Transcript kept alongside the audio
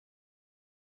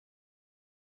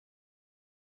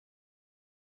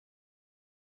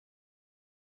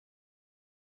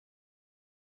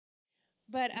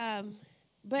But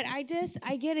I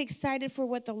get excited for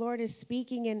what the Lord is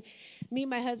speaking. And me and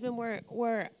my husband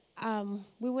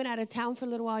we went out of town for a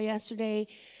little while yesterday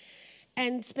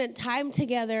and spent time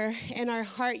together. And our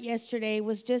heart yesterday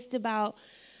was just about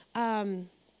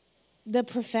the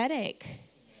prophetic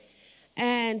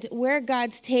and where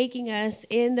God's taking us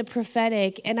in the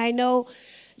prophetic. And I know,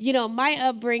 my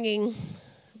upbringing,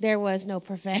 there was no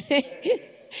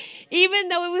prophetic. Even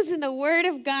though it was in the Word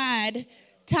of God,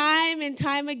 time and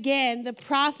time again, the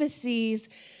prophecies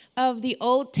of the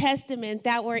Old Testament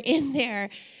that were in there,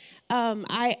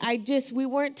 we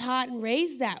weren't taught and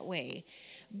raised that way.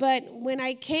 But when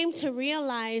I came to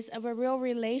realize of a real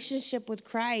relationship with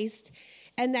Christ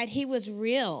and that he was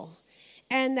real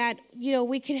and that,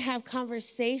 we could have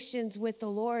conversations with the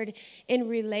Lord in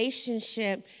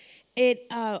relationship, it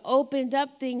opened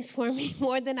up things for me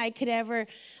more than I could ever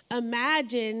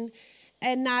imagine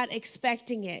and not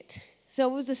expecting it. So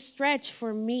it was a stretch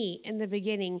for me in the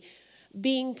beginning,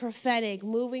 being prophetic,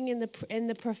 moving in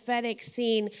the prophetic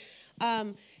scene,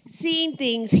 seeing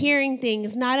things, hearing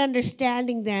things, not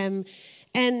understanding them,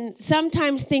 and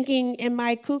sometimes thinking, am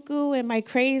I cuckoo? Am I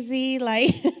crazy?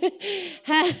 Like,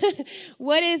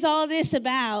 what is all this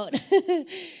about?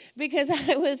 Because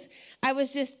I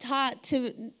was just taught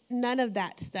to none of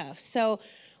that stuff. So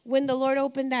when the Lord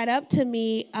opened that up to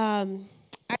me,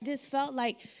 I just felt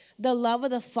like the love of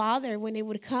the Father when it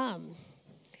would come.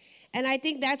 And I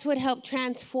think that's what helped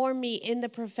transform me in the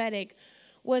prophetic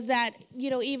was that,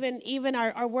 even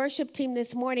our worship team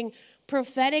this morning,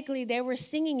 prophetically, they were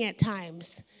singing at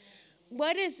times.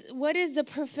 What does the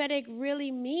prophetic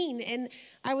really mean? And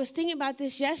I was thinking about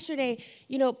this yesterday.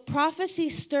 Prophecy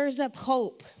stirs up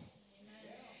hope.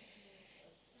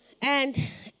 And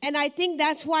I think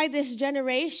that's why this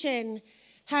generation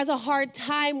has a hard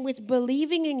time with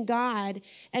believing in God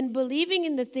and believing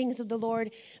in the things of the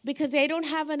Lord because they don't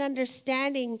have an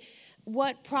understanding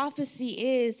what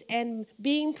prophecy is and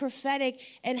being prophetic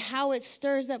and how it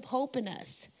stirs up hope in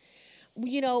us.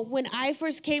 When I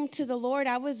first came to the Lord,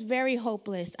 I was very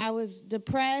hopeless. I was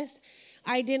depressed.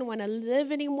 I didn't want to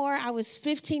live anymore. I was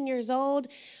 15 years old.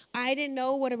 I didn't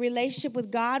know what a relationship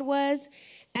with God was.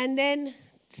 And then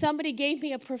somebody gave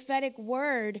me a prophetic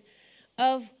word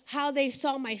of how they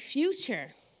saw my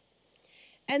future.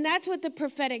 And that's what the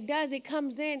prophetic does. It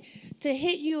comes in to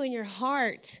hit you in your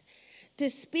heart, to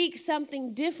speak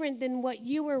something different than what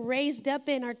you were raised up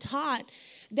in or taught,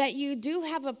 that you do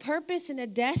have a purpose and a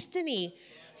destiny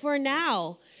for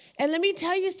now. And let me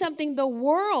tell you something, the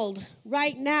world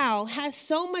right now has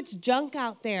so much junk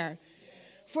out there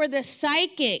for the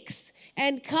psychics,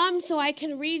 and come so I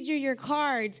can read you your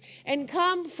cards, and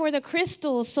come for the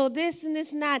crystals, so this and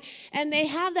this and that. And they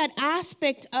have that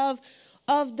aspect of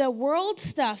the world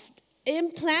stuff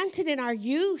implanted in our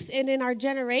youth and in our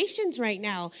generations right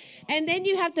now. And then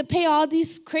you have to pay all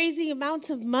these crazy amounts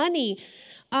of money.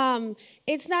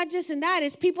 It's not just in that,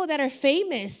 it's people that are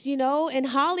famous, in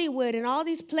Hollywood and all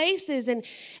these places,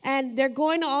 and they're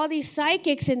going to all these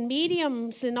psychics and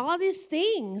mediums and all these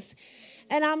things.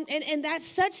 And that's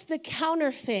such the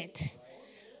counterfeit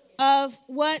of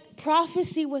what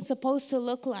prophecy was supposed to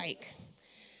look like.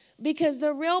 Because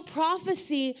the real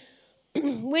prophecy,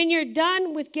 when you're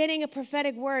done with getting a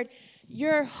prophetic word,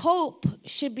 your hope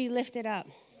should be lifted up.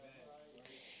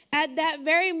 At that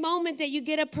very moment that you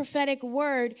get a prophetic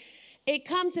word, it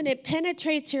comes and it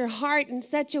penetrates your heart in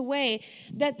such a way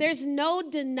that there's no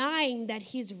denying that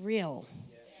he's real.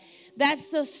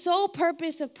 That's the sole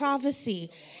purpose of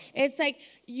prophecy. It's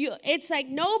like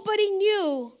nobody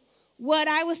knew what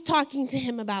I was talking to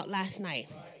him about last night.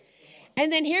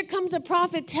 And then here comes a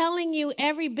prophet telling you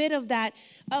every bit of that,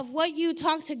 of what you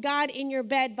talked to God in your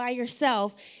bed by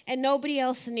yourself and nobody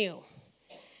else knew.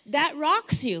 That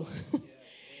rocks you.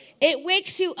 It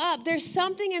wakes you up. There's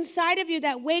something inside of you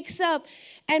that wakes up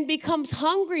and becomes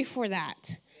hungry for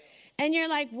that. And you're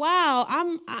like, wow,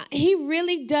 he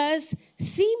really does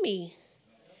see me.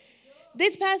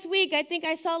 This past week, I think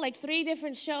I saw like 3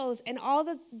 different shows, and all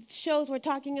the shows were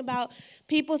talking about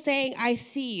people saying, I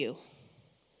see you.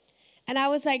 And I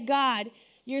was like, God,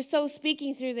 you're so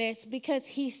speaking through this because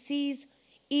he sees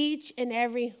each and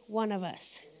every one of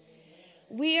us.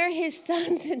 We are his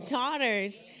sons and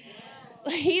daughters.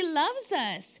 He loves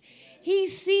us. He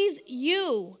sees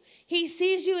you. He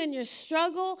sees you in your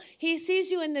struggle. He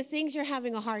sees you in the things you're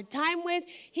having a hard time with.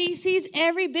 He sees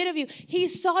every bit of you. He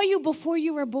saw you before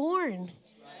you were born.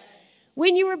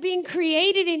 When you were being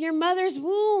created in your mother's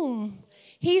womb,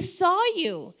 he saw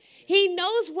you. He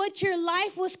knows what your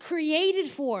life was created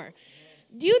for.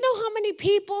 Do you know how many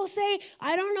people say,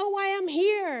 I don't know why I'm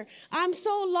here. I'm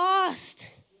so lost.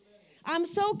 I'm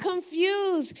so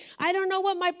confused. I don't know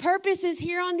what my purpose is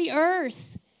here on the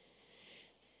earth.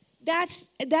 That's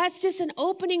just an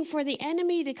opening for the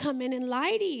enemy to come in and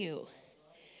lie to you.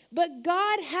 But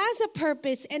God has a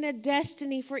purpose and a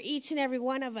destiny for each and every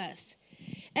one of us.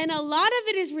 And a lot of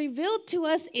it is revealed to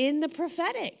us in the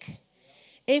prophetic,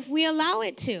 if we allow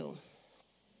it to.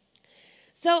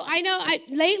 So I know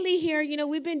lately here,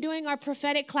 we've been doing our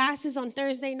prophetic classes on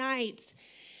Thursday nights.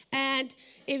 And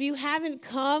if you haven't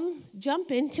come,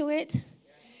 jump into it.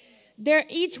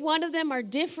 Each one of them are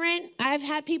different. I've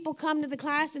had people come to the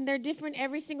class, and they're different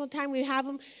every single time we have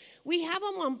them. We have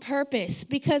them on purpose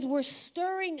because we're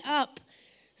stirring up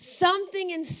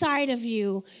something inside of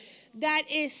you that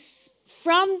is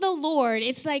from the Lord.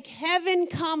 It's like heaven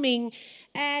coming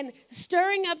and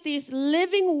stirring up these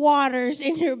living waters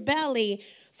in your belly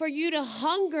for you to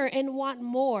hunger and want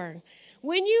more.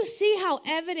 When you see how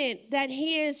evident that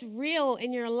he is real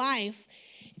in your life,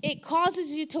 it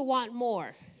causes you to want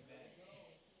more.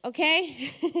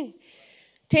 Okay?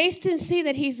 Taste and see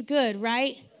that he's good,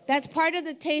 right? That's part of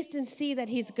the taste and see that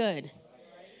he's good.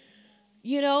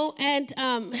 And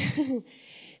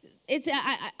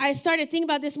I started thinking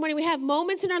about this morning. We have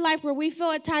moments in our life where we feel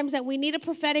at times that we need a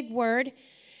prophetic word,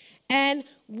 and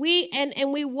we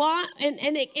want, and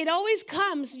it always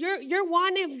comes. Your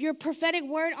want of your prophetic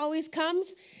word always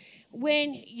comes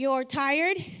when you're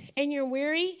tired and you're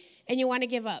weary and you want to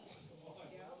give up.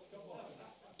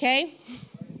 Okay?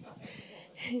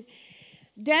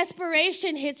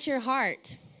 Desperation hits your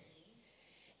heart.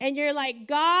 And you're like,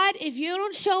 God, if you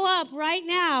don't show up right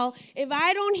now, if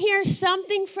I don't hear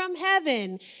something from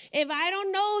heaven, if I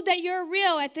don't know that you're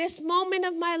real at this moment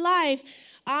of my life,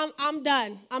 I'm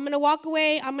done. I'm going to walk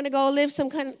away. I'm going to go live some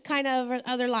kind of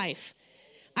other life.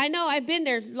 I know I've been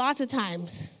there lots of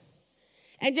times.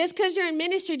 And just because you're in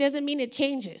ministry doesn't mean it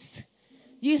changes.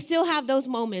 You still have those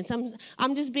moments.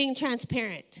 I'm just being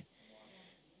transparent.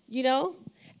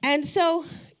 And so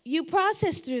you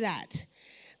process through that.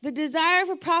 The desire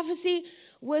for prophecy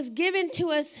was given to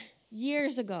us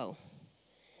years ago.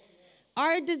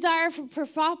 Our desire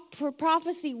for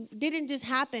prophecy didn't just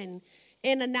happen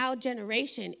in a now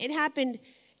generation. It happened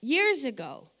years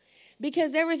ago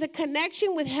because there was a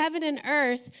connection with heaven and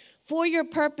earth for your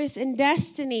purpose and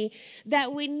destiny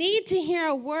that we need to hear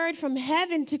a word from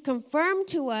heaven to confirm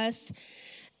to us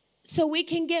so we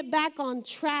can get back on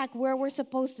track where we're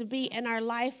supposed to be in our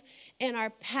life and our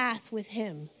path with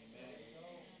him.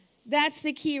 That's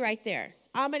the key right there.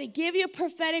 I'm going to give you a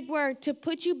prophetic word to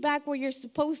put you back where you're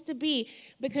supposed to be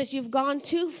because you've gone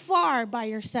too far by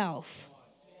yourself.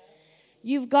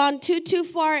 You've gone too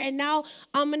far, and now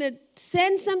I'm going to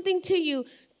send something to you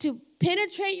to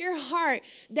penetrate your heart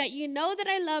that you know that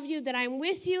I love you, that I'm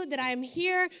with you, that I'm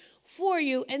here for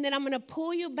you, and then I'm going to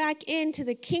pull you back into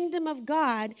the kingdom of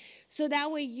God so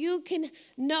that way you can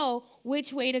know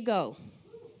which way to go.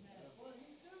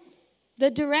 The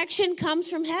direction comes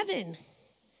from heaven.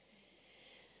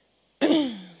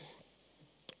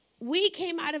 We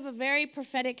came out of a very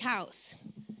prophetic house.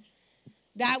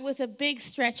 That was a big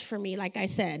stretch for me, like I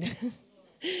said.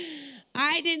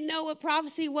 I didn't know what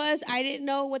prophecy was. I didn't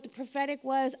know what the prophetic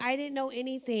was. I didn't know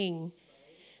anything.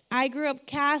 I grew up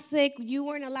Catholic. You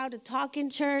weren't allowed to talk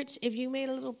in church. If you made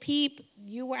a little peep,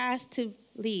 you were asked to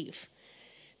leave.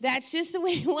 That's just the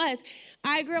way it was.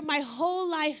 I grew up my whole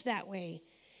life that way.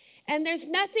 And there's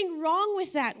nothing wrong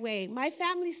with that way. My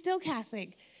family's still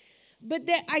Catholic. But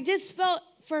I just felt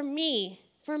for me,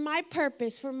 for my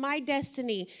purpose, for my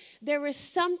destiny, there was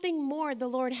something more the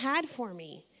Lord had for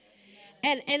me.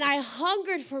 And I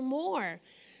hungered for more.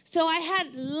 So I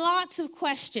had lots of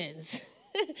questions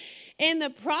in the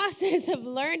process of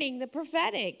learning the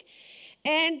prophetic.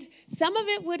 And some of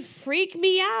it would freak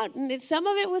me out. And some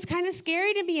of it was kind of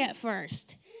scary to me at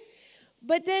first.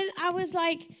 But then I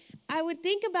would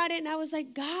think about it, and I was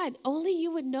like, God, only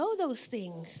you would know those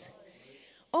things.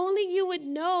 Only you would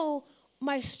know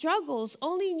my struggles.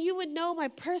 Only you would know my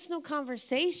personal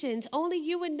conversations. Only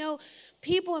you would know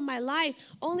people in my life.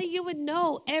 Only you would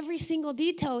know every single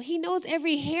detail. He knows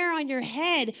every hair on your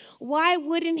head. Why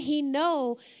wouldn't he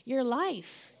know your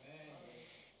life?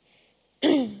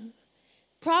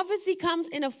 Prophecy comes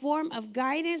in a form of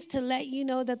guidance to let you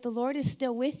know that the Lord is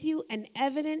still with you and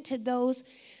evident to those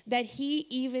that he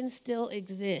even still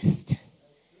exists.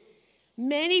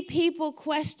 Many people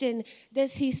question,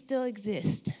 does he still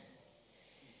exist?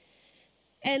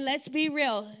 And let's be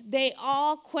real, they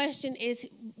all question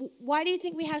why do you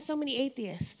think we have so many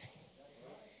atheists?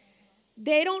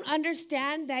 They don't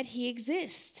understand that he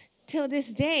exists till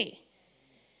this day.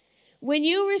 When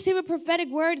you receive a prophetic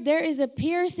word, there is a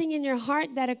piercing in your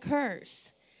heart that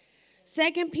occurs.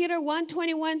 2 Peter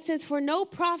 1:21 says, for no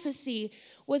prophecy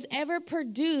was ever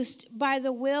produced by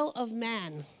the will of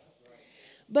man.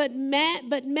 But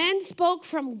men spoke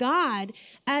from God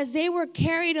as they were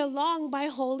carried along by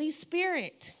Holy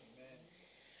Spirit. Amen.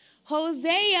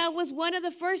 Hosea was one of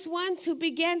the first ones who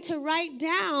began to write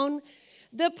down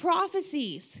the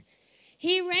prophecies.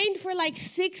 He reigned for like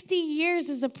 60 years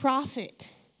as a prophet.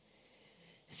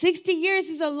 60 years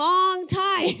is a long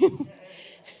time.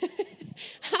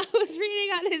 I was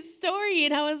reading on his story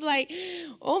and I was like,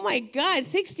 oh my God,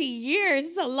 60 years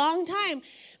is a long time.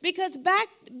 Because back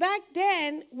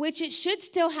then, which it should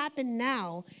still happen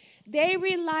now, they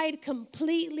relied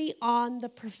completely on the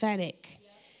prophetic.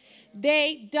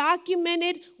 They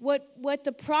documented what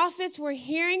the prophets were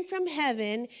hearing from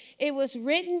heaven. It was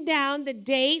written down, the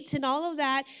dates and all of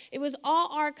that. It was all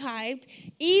archived.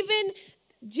 Even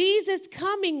Jesus'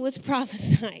 coming was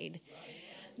prophesied.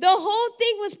 The whole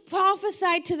thing was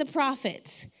prophesied to the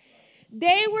prophets.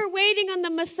 They were waiting on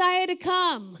the Messiah to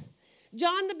come.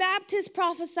 John the Baptist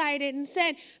prophesied it and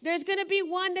said, there's going to be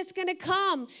one that's going to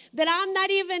come that I'm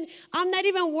not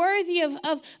even worthy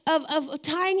of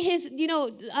tying his,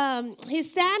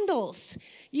 his sandals,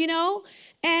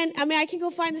 And I mean, I can go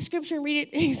find the scripture and read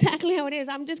it exactly how it is.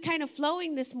 I'm just kind of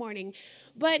flowing this morning.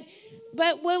 But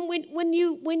when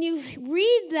you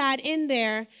read that in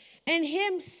there and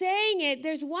him saying it,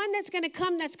 there's one that's going to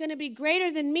come that's going to be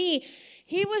greater than me.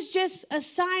 He was just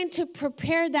assigned to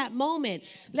prepare that moment.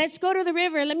 Let's go to the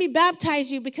river. Let me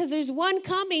baptize you because there's one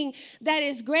coming that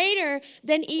is greater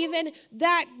than even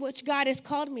that which God has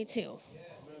called me to. Yes,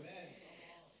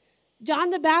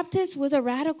 John the Baptist was a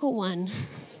radical one.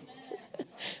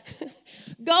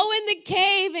 Go in the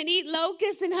cave and eat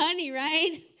locusts and honey,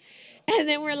 right? And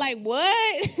then we're like,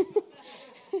 what?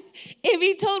 If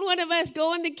he told one of us,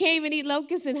 go in the cave and eat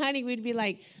locusts and honey, we'd be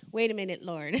like, wait a minute,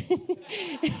 Lord.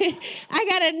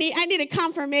 I need a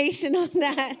confirmation on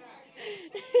that.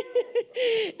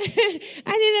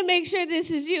 I need to make sure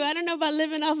this is you. I don't know about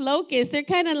living off locusts. They're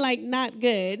kind of like not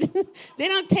good. They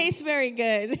don't taste very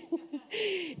good.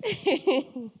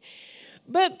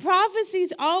 But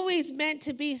prophecy's always meant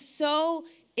to be so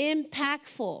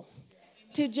impactful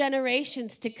to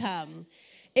generations to come.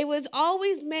 It was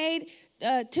always made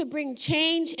to bring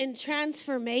change and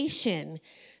transformation,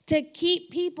 to keep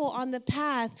people on the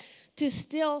path to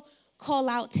still call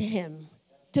out to him,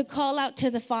 to call out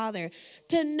to the Father,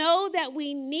 to know that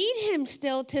we need him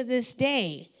still to this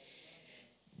day.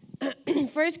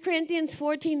 1 Corinthians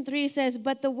 14:3 says,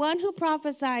 but the one who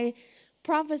prophesies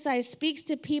speaks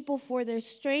to people for their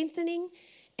strengthening,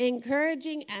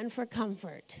 encouraging, and for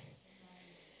comfort.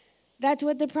 That's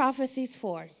what the prophecy's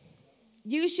for.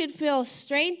 You should feel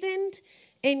strengthened,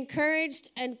 encouraged,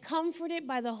 and comforted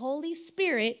by the Holy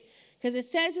Spirit, because it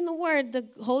says in the Word, the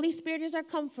Holy Spirit is our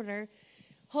comforter.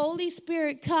 Holy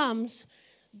Spirit comes,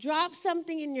 drops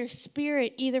something in your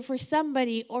spirit, either for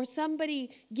somebody or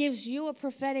somebody gives you a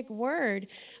prophetic word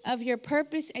of your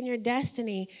purpose and your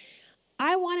destiny.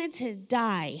 I wanted to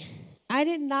die. I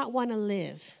did not want to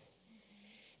live.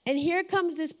 And here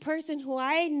comes this person who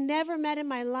I never met in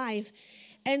my life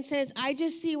and says, I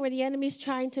just see where the enemy's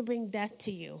trying to bring death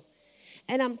to you.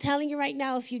 And I'm telling you right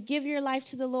now, if you give your life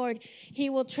to the Lord, he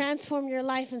will transform your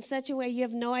life in such a way you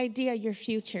have no idea your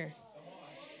future.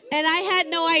 And I had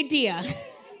no idea.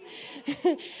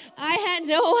 I had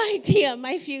no idea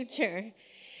my future.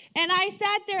 And I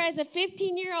sat there as a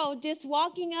 15-year-old just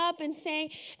walking up and saying,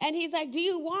 and he's like, do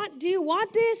you want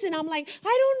this? And I'm like,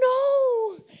 I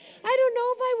don't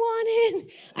know if I want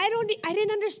it. I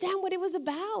didn't understand what it was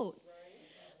about.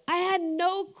 I had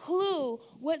no clue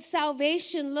what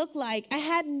salvation looked like. I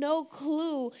had no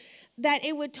clue that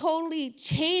it would totally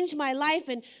change my life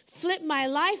and flip my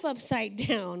life upside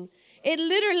down. It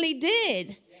literally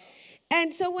did.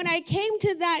 And so when I came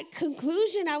to that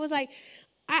conclusion, I was like,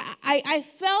 I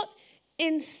felt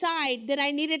inside that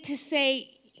I needed to say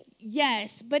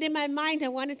yes, but in my mind, I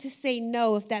wanted to say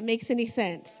no, if that makes any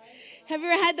sense. Have you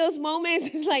ever had those moments?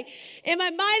 It's like, in my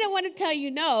mind, I want to tell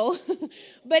you no,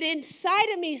 but inside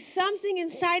of me, something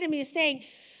inside of me is saying,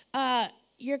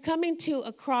 you're coming to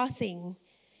a crossing,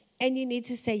 and you need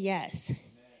to say yes.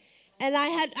 And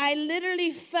I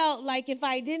literally felt like if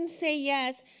I didn't say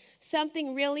yes,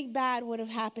 something really bad would have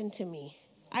happened to me.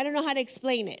 I don't know how to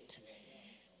explain it.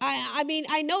 I mean,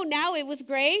 I know now it was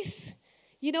grace.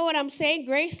 You know what I'm saying?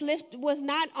 Grace was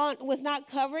not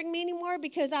covering me anymore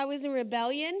because I was in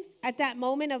rebellion at that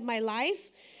moment of my life.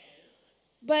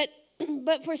 But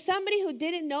for somebody who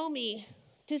didn't know me,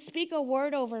 to speak a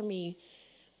word over me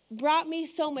brought me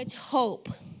so much hope.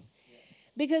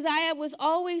 Because I was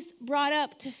always brought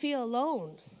up to feel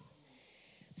alone.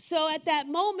 So at that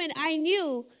moment, I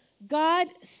knew God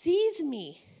sees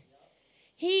me.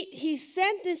 He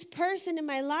sent this person in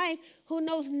my life who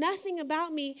knows nothing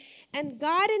about me. And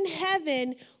God in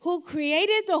heaven, who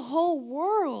created the whole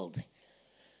world,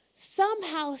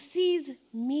 somehow sees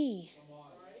me.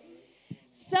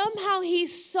 Somehow he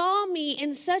saw me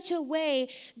in such a way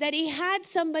that he had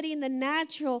somebody in the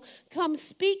natural come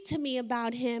speak to me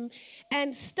about him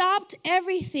and stopped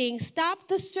everything, stopped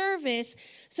the service,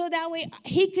 so that way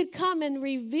he could come and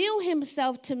reveal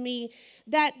himself to me,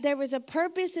 that there was a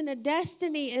purpose and a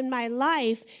destiny in my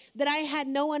life that I had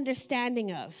no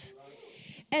understanding of.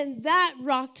 And that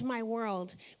rocked my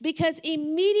world, because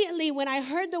immediately when I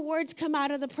heard the words come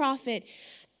out of the prophet,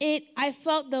 I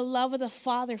felt the love of the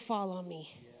Father fall on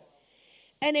me.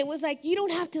 And it was like, you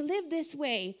don't have to live this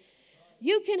way.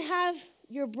 You can have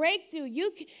your breakthrough.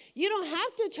 You don't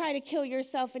have to try to kill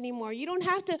yourself anymore. You don't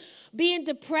have to be in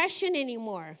depression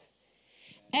anymore.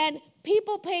 And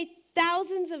people pay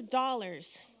thousands of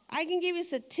dollars. I can give you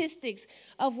statistics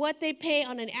of what they pay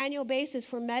on an annual basis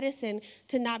for medicine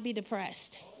to not be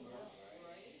depressed.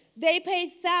 They pay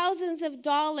thousands of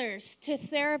dollars to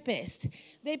therapists.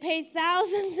 They pay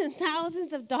thousands and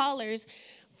thousands of dollars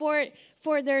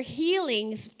for their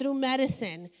healings through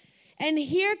medicine. And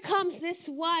here comes this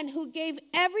one who gave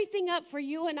everything up for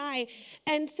you and I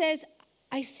and says,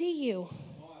 I see you.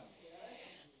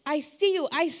 I see you.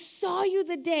 I saw you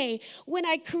the day when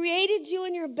I created you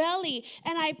in your belly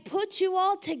and I put you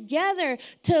all together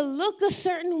to look a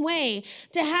certain way,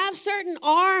 to have certain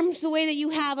arms the way that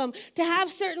you have them, to have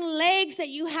certain legs that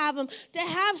you have them, to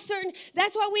have certain,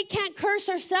 that's why we can't curse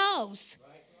ourselves.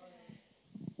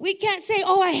 We can't say,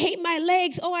 oh, I hate my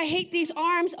legs. Oh, I hate these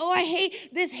arms. Oh, I hate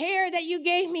this hair that you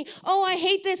gave me. Oh, I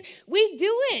hate this. We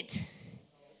do it.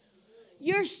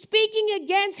 You're speaking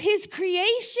against his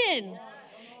creation.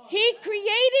 He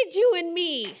created you and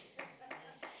me.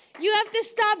 You have to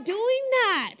stop doing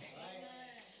that.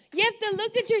 You have to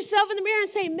look at yourself in the mirror and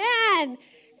say, man,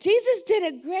 Jesus did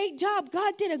a great job.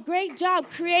 God did a great job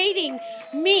creating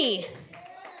me.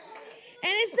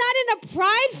 And it's not in a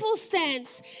prideful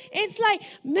sense. It's like,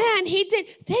 man, he did.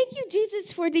 Thank you,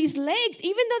 Jesus, for these legs.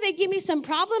 Even though they give me some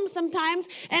problems sometimes,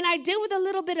 and I deal with a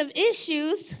little bit of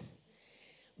issues,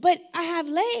 but I have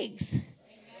legs.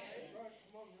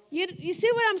 You see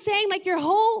what I'm saying? Like your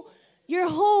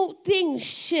whole thing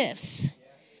shifts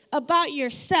about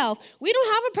yourself. We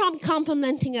don't have a problem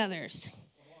complimenting others.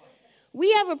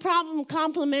 We have a problem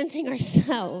complimenting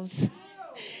ourselves.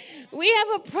 We have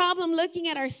a problem looking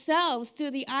at ourselves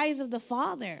through the eyes of the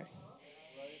Father.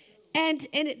 And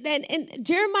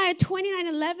Jeremiah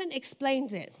 29:11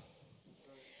 explains it.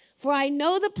 For I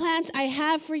know the plans I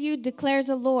have for you, declares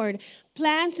the Lord.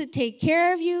 Plans to take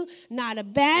care of you, not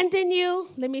abandon you.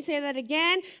 Let me say that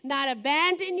again. Not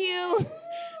abandon you.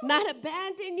 Not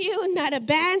abandon you. Not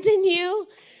abandon you.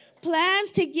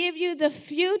 Plans to give you the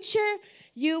future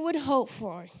you would hope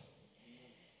for.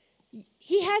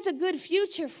 He has a good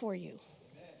future for you.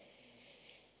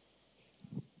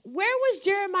 Where was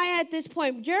Jeremiah at this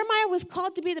point? Jeremiah was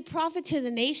called to be the prophet to the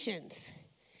nations.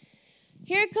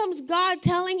 Here comes God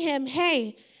telling him,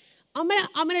 hey, I'm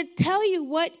gonna tell you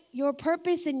what your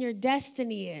purpose and your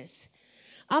destiny is.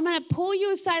 I'm going to pull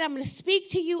you aside. I'm going to speak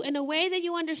to you in a way that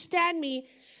you understand me,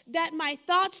 that my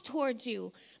thoughts towards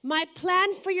you, my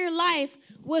plan for your life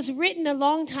was written a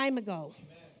long time ago.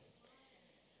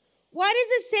 Why does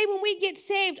it say when we get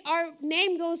saved, our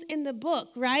name goes in the book,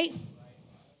 right?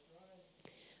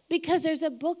 Because there's a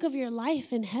book of your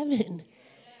life in heaven.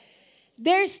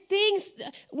 There's things,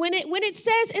 when it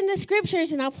says in the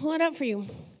scriptures, and I'll pull it up for you,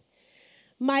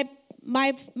 my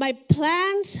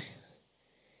plans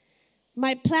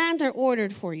are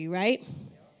ordered for you, right?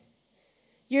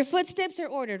 Your footsteps are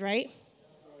ordered, right?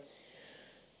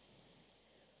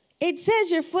 It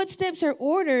says your footsteps are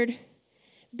ordered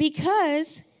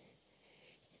because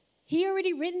he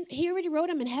already wrote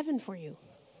them in heaven for you.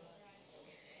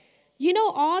 You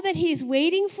know, all that he's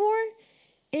waiting for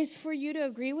is for you to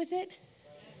agree with it.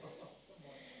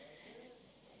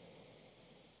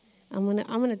 I'm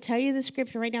gonna tell you the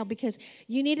scripture right now, because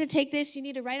you need to take this, you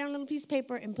need to write on a little piece of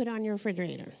paper and put it on your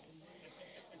refrigerator.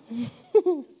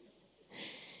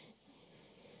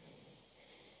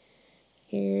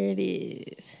 Here it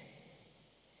is.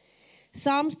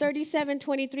 Psalms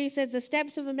 37:23 says, the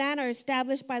steps of a man are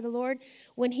established by the Lord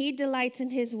when he delights in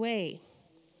his way.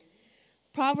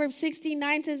 Proverbs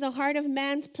 16:9 says, the heart of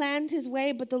man plans his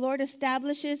way, but the Lord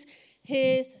establishes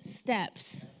his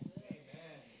steps.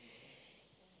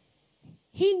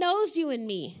 He knows you and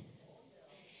me.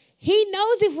 He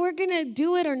knows if we're going to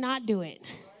do it or not do it.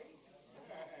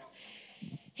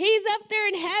 He's up there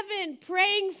in heaven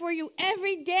praying for you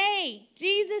every day.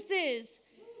 Jesus is.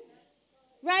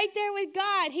 Right there with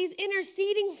God. He's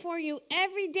interceding for you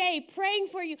every day, praying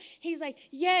for you. He's like,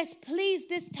 yes, please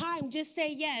this time, just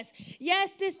say yes.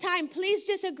 Yes, this time, please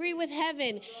just agree with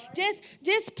heaven.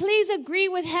 Just please agree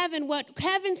with heaven, what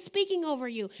heaven's speaking over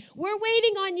you. We're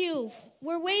waiting on you.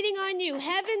 We're waiting on you.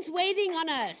 Heaven's waiting on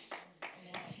us.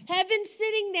 Heaven's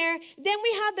sitting there. Then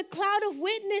we have the cloud of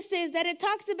witnesses that it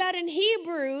talks about in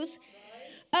Hebrews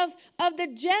of the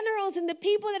generals and the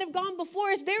people that have gone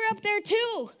before us. They're up there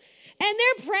too. And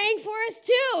they're praying for us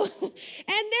too.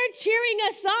 And they're cheering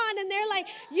us on. And they're like,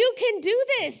 you can do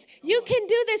this. You can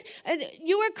do this.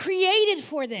 You were created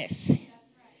for this.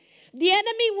 The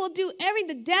enemy will do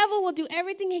everything. The devil will do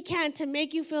everything he can to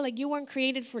make you feel like you weren't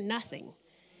created for nothing.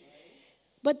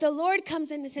 But the Lord comes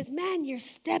in and says, man, your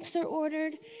steps are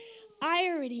ordered. I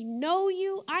already know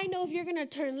you. I know if you're going to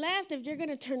turn left, if you're going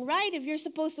to turn right, if you're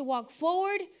supposed to walk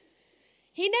forward.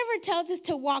 He never tells us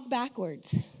to walk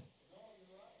backwards.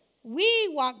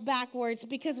 We walk backwards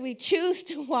because we choose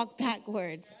to walk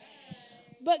backwards.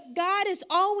 But God is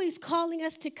always calling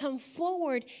us to come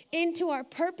forward into our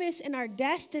purpose and our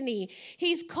destiny.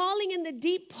 He's calling in the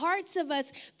deep parts of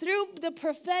us through the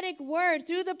prophetic word,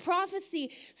 through the prophecy,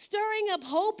 stirring up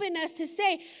hope in us to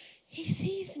say, he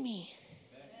sees me.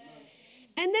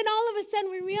 And then all of a sudden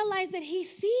we realize that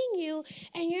he's seeing you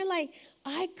and you're like,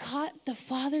 I caught the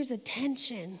Father's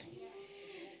attention.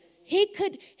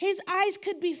 His eyes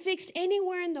could be fixed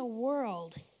anywhere in the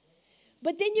world.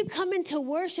 But then you come into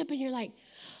worship and you're like,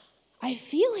 I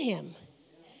feel him.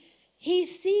 He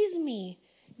sees me.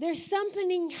 There's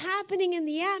something happening in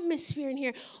the atmosphere in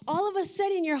here. All of a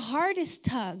sudden your heart is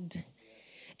tugged.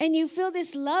 And you feel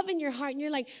this love in your heart. And you're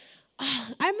like,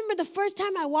 oh. I remember the first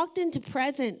time I walked into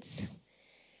presence.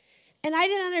 And I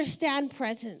didn't understand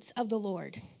presence of the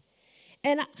Lord.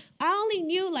 And I only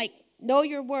knew like, know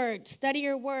your word, study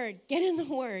your word, get in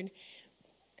the word.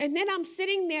 And then I'm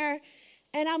sitting there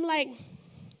and I'm like,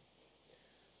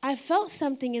 I felt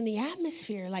something in the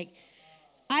atmosphere. Like,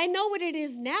 I know what it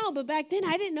is now, but back then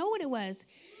I didn't know what it was.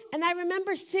 And I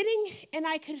remember sitting and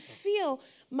I could feel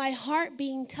my heart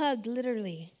being tugged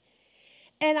literally.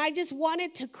 And I just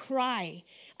wanted to cry.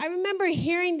 I remember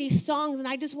hearing these songs and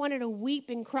I just wanted to weep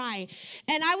and cry.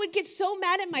 And I would get so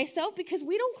mad at myself because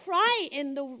we don't cry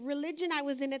in the religion I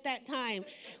was in at that time.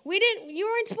 You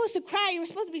weren't supposed to cry. You were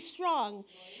supposed to be strong.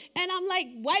 And I'm like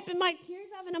wiping my tears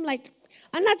off and I'm like,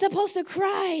 I'm not supposed to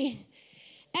cry.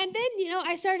 And then,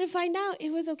 I started to find out it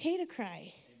was okay to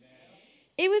cry.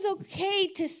 It was okay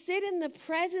to sit in the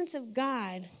presence of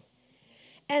God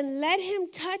and let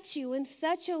him touch you in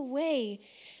such a way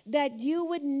that you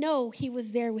would know he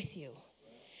was there with you.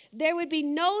 There would be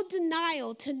no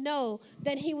denial to know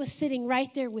that he was sitting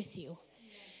right there with you.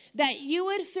 That you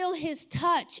would feel his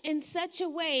touch in such a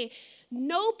way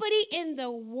nobody in the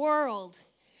world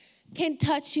can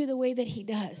touch you the way that he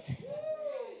does.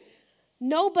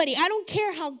 Nobody. I don't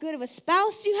care how good of a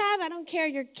spouse you have. I don't care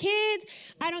your kids.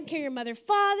 I don't care your mother,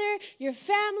 father, your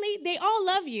family. They all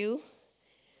love you.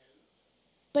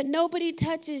 But nobody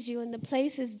touches you in the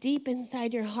places deep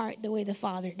inside your heart the way the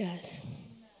Father does.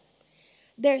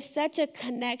 There's such a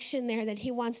connection there that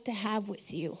he wants to have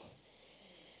with you.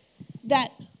 That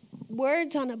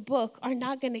words on a book are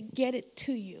not going to get it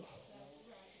to you.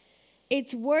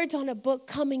 It's words on a book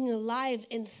coming alive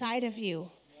inside of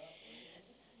you.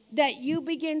 That you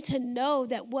begin to know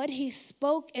that what he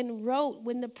spoke and wrote,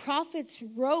 when the prophets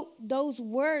wrote those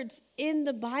words in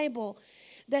the Bible,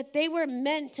 that they were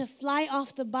meant to fly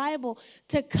off the Bible,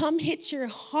 to come hit your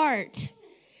heart.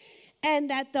 And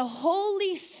that the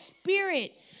Holy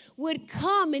Spirit would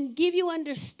come and give you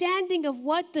understanding of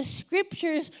what the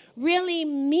scriptures really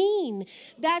mean.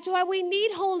 That's why we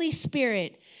need Holy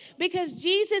Spirit. Because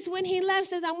Jesus, when he left,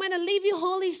 says, I'm going to leave you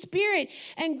Holy Spirit,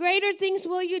 and greater things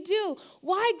will you do.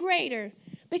 Why greater?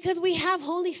 Because we have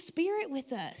Holy Spirit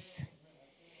with us.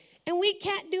 And we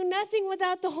can't do nothing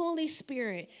without the Holy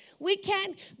Spirit. We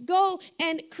can't go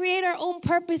and create our own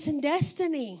purpose and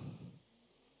destiny.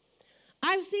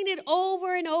 I've seen it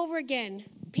over and over again.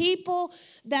 People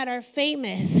that are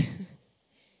famous,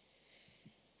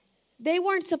 they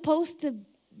weren't supposed to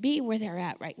be where they're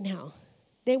at right now.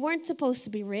 They weren't supposed to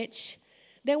be rich.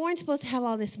 They weren't supposed to have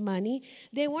all this money.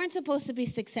 They weren't supposed to be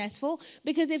successful.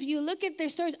 Because if you look at their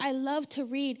stories, I love to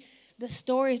read the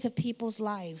stories of people's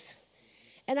lives.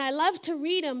 And I love to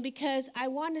read them because I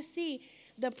want to see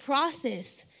the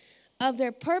process of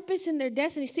their purpose and their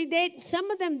destiny. See, some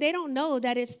of them, they don't know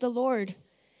that it's the Lord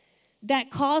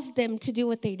that caused them to do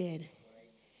what they did.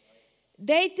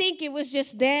 They think it was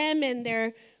just them and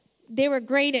they were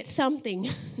great at something.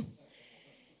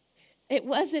 It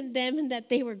wasn't them that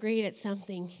they were great at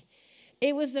something.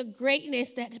 It was a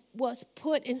greatness that was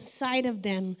put inside of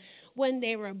them when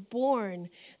they were born,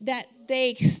 that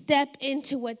they step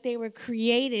into what they were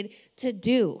created to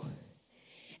do.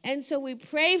 And so we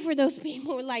pray for those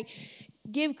people, like,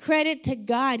 give credit to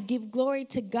God, give glory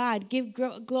to God, give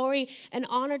glory and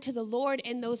honor to the Lord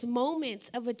in those moments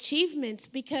of achievements,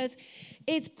 because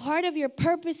it's part of your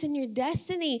purpose and your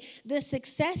destiny, the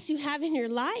success you have in your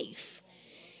life.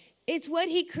 It's what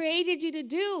he created you to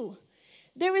do.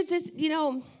 There was this,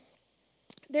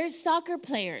 there's soccer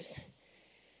players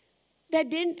that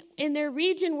didn't, in their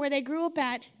region where they grew up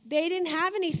at, they didn't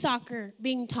have any soccer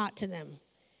being taught to them.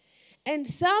 And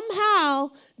somehow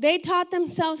they taught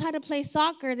themselves how to play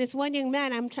soccer. This one young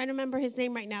man, I'm trying to remember his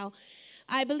name right now.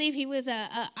 I believe he was a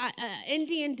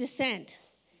Indian descent.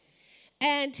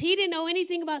 And he didn't know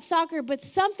anything about soccer, but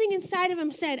something inside of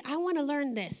him said, I want to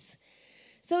learn this.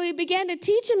 So he began to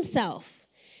teach himself.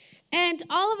 And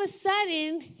all of a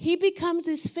sudden, he becomes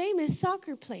this famous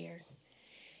soccer player.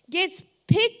 Gets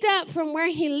picked up from where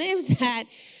he lives at,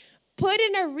 put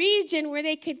in a region where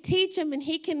they could teach him and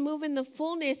he can move in the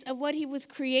fullness of what he was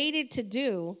created to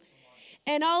do.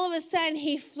 And all of a sudden,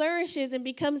 he flourishes and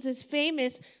becomes this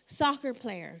famous soccer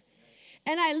player.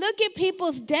 And I look at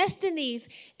people's destinies,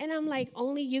 and I'm like,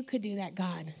 only you could do that,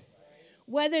 God.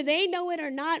 Whether they know it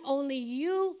or not, only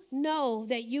you know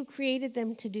that you created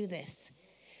them to do this.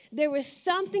 There was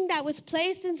something that was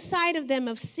placed inside of them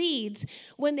of seeds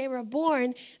when they were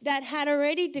born that had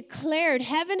already declared,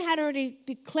 heaven had already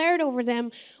declared over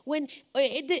them when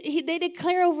they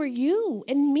declare over you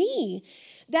and me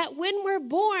that when we're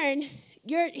born,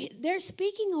 they're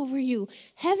speaking over you.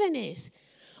 Heaven is.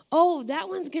 Oh, that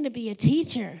one's going to be a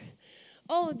teacher.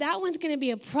 Oh, that one's going to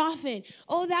be a prophet.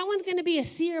 Oh, that one's going to be a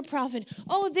seer prophet.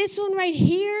 Oh, this one right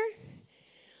here.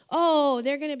 Oh,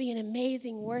 they're going to be an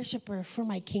amazing worshiper for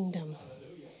my kingdom.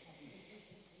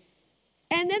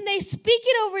 And then they speak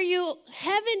it over you.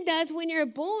 Heaven does when you're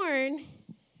born.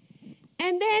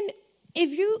 And then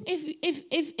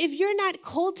if you're not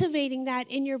cultivating that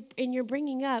in your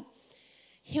bringing up,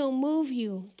 he'll move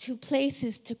you to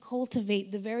places to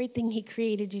cultivate the very thing he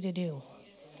created you to do.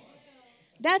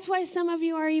 That's why some of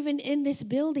you are even in this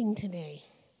building today.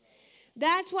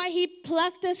 That's why he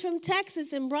plucked us from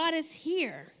Texas and brought us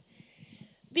here.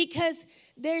 Because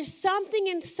there's something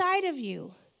inside of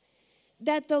you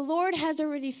that the Lord has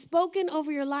already spoken over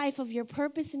your life of your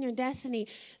purpose and your destiny,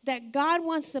 that God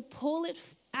wants to pull it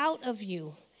out of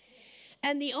you.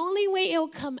 And the only way it'll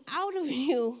come out of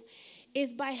you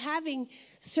is by having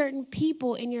certain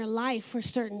people in your life for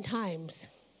certain times.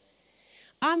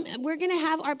 We're going to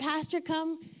have our pastor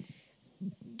come.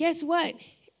 Guess what?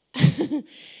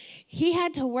 He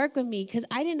had to work with me because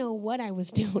I didn't know what I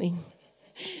was doing.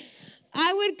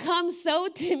 I would come so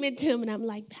timid to him, and I'm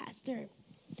like, Pastor,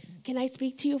 can I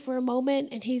speak to you for a moment?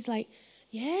 And he's like,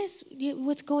 yes,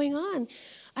 what's going on?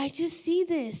 I just see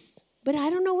this, but I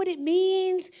don't know what it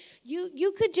means.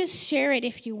 You could just share it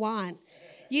if you want.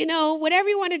 Whatever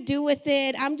you want to do with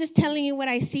it. I'm just telling you what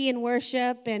I see in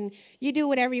worship, and you do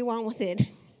whatever you want with it.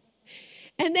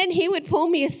 And then he would pull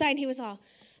me aside, and he was all,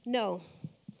 no.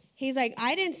 He's like,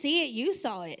 I didn't see it. You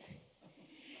saw it.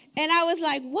 And I was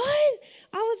like, what?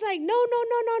 I was like,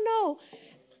 no.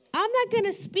 I'm not going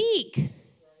to speak.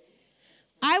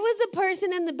 I was a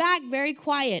person in the back, very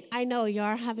quiet. I know you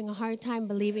are having a hard time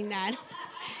believing that.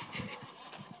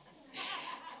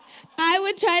 I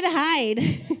would try to hide.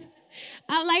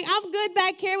 I'm like, I'm good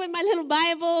back here with my little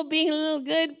Bible, being a little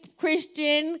good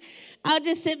Christian. I'll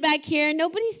just sit back here.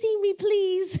 Nobody see me,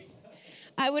 please.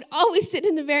 I would always sit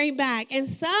in the very back. And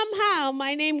somehow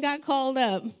my name got called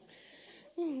up.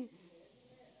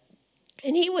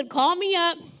 And he would call me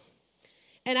up,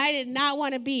 and I did not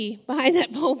want to be behind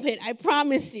that pulpit. I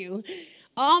promise you.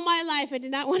 All my life, I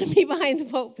did not want to be behind the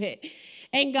pulpit.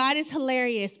 And God is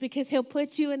hilarious because he'll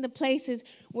put you in the places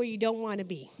where you don't want to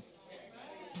be.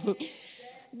 The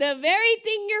very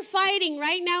thing you're fighting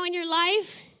right now in your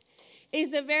life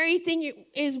is the very thing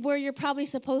is where you're probably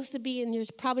supposed to be and you're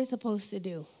probably supposed to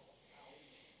do.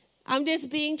 I'm just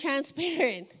being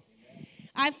transparent.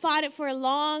 I fought it for a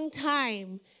long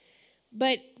time.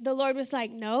 But the Lord was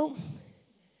like, no,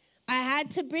 I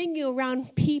had to bring you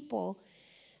around people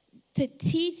to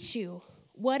teach you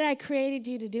what I created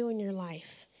you to do in your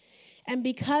life. And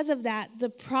because of that, the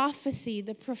prophecy,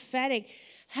 the prophetic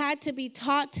had to be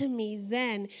taught to me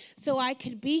then so I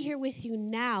could be here with you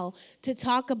now to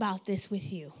talk about this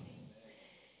with you.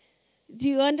 Do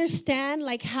you understand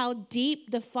like how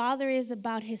deep the Father is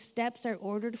about his steps are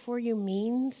ordered for you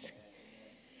means?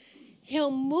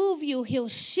 He'll move you. He'll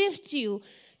shift you.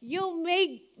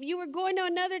 You were going to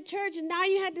another church and now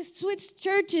you had to switch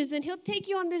churches, and he'll take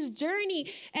you on this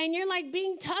journey and you're like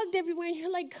being tugged everywhere and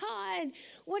you're like, God,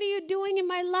 what are you doing in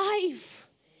my life?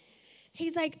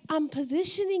 He's like, I'm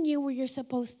positioning you where you're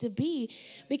supposed to be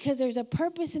because there's a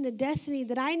purpose and a destiny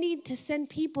that I need to send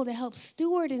people to help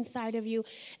steward inside of you,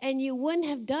 and you wouldn't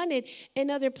have done it in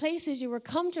other places. You were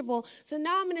comfortable. So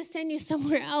now I'm going to send you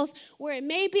somewhere else where it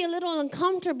may be a little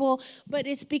uncomfortable, but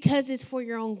it's because it's for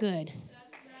your own good.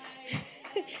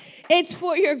 It's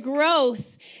for your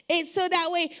growth. It's so that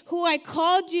way who I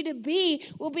called you to be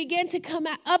will begin to come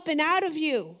up and out of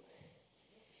you.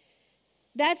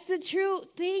 That's the true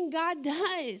thing God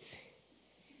does.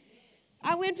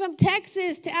 I went from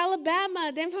Texas to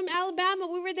Alabama. Then from Alabama,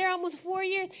 we were there almost 4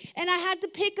 years. And I had to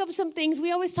pick up some things.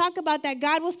 We always talk about that.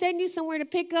 God will send you somewhere to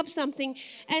pick up something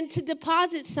and to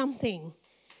deposit something.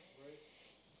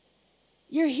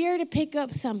 You're here to pick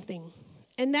up something.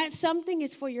 And that something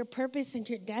is for your purpose and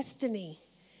your destiny.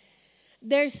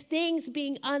 There's things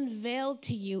being unveiled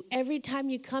to you every time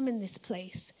you come in this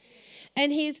place.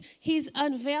 And he's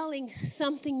unveiling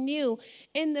something new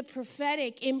in the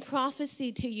prophetic, in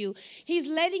prophecy to you. He's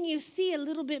letting you see a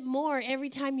little bit more every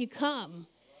time you come.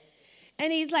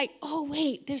 And he's like, oh,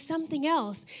 wait, there's something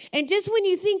else. And just when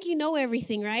you think you know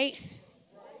everything, right?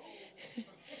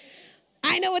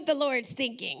 I know what the Lord's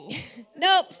thinking.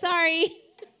 Nope, sorry.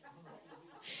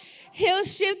 He'll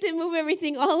shift and move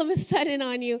everything all of a sudden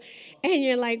on you. And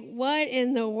you're like, what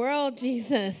in the world,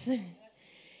 Jesus?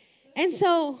 And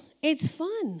so it's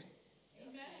fun.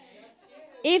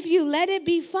 If you let it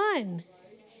be fun.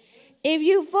 If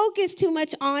you focus too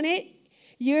much on it,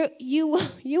 you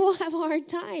will have a hard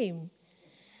time.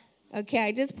 Okay,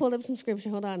 I just pulled up some scripture.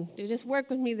 Hold on. Just work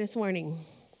with me this morning.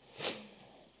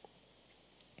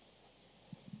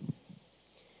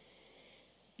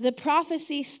 The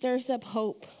prophecy stirs up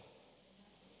hope.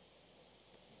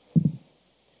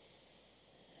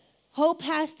 Hope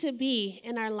has to be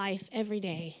in our life every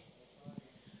day.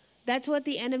 That's what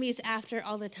the enemy is after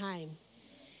all the time.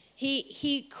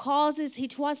 He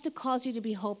wants to cause you to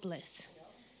be hopeless,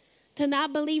 to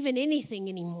not believe in anything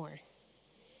anymore.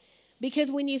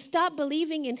 Because when you stop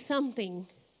believing in something,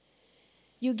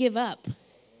 you give up,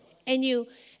 and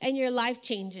your life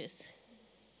changes.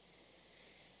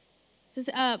 This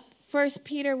is 1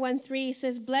 Peter 1:3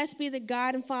 says, "Blessed be the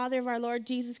God and Father of our Lord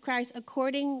Jesus Christ,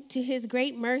 according to his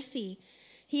great mercy.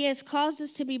 He has caused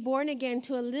us to be born again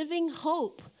to a living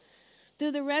hope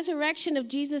through the resurrection of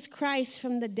Jesus Christ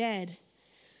from the dead."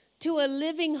 To a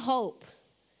living hope.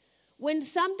 When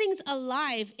something's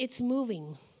alive, it's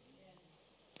moving.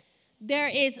 There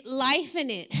is life in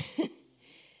it.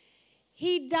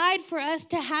 He died for us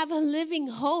to have a living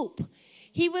hope.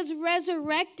 He was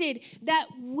resurrected that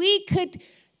we could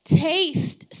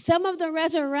taste some of the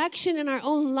resurrection in our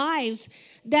own lives,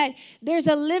 that there's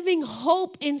a living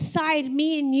hope inside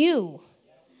me and you.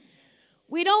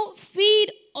 We don't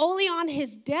feed only on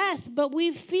his death, but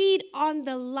we feed on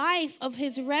the life of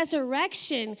his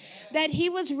resurrection, that he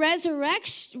was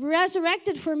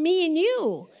resurrected for me and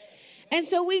you. And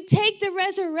so we take the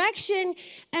resurrection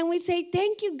and we say,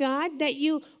 thank you, God, that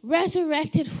you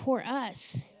resurrected for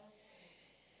us.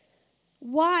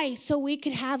 Why? So we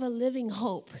could have a living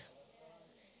hope.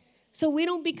 So we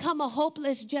don't become a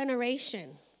hopeless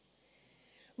generation.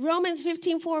 Romans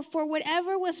 15:4, "For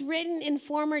whatever was written in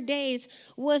former days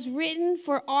was written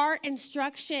for our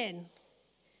instruction,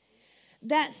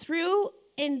 that through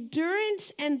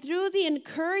endurance and through the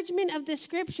encouragement of the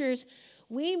scriptures,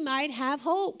 we might have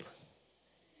hope."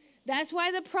 That's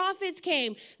why the prophets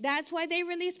came. That's why they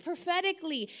released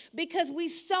prophetically, because we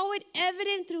saw it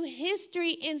evident through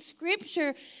history in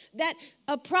scripture that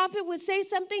a prophet would say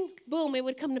something, boom, it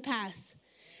would come to pass.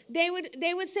 They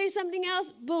would say something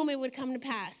else, boom, it would come to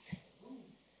pass.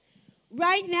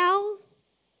 Right now,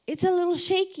 it's a little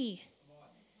shaky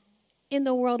in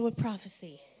the world with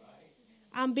prophecy.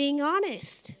 I'm being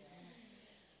honest.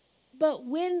 But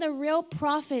when the real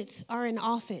prophets are in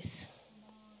office,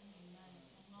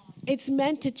 it's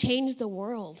meant to change the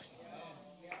world.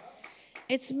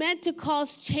 It's meant to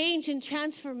cause change and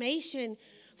transformation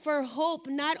for hope,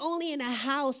 not only in a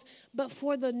house, but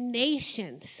for the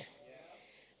nations.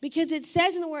 Because it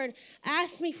says in the word,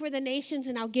 ask me for the nations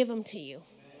and I'll give them to you.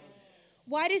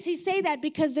 Why does he say that?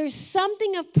 Because there's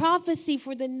something of prophecy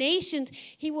for the nations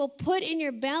he will put in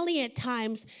your belly at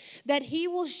times, that he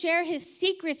will share his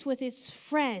secrets with his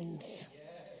friends.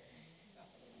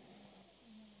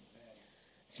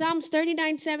 Psalms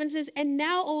 39:7 says, "And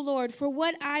now, O Lord, for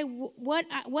what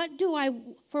do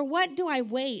I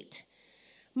wait?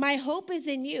 My hope is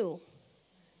in you."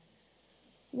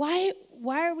 Why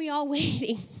are we all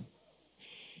waiting?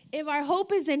 if our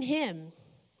hope is in him,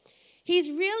 he's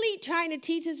really trying to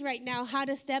teach us right now how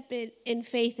to step in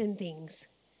faith in things.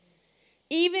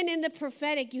 Even in the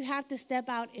prophetic, you have to step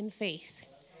out in faith.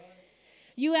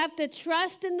 You have to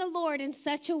trust in the Lord in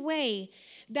such a way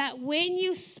that when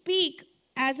you speak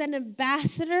as an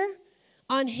ambassador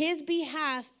on his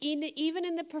behalf, even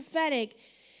in the prophetic,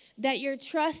 that you're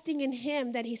trusting in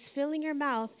him, that he's filling your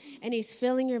mouth and he's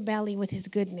filling your belly with his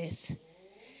goodness.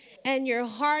 And your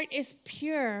heart is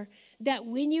pure, that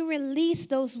when you release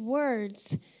those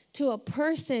words to a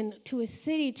person, to a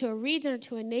city, to a region, or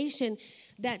to a nation,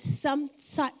 that some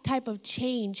type of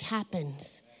change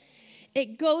happens.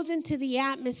 It goes into the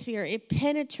atmosphere. It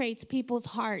penetrates people's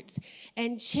hearts,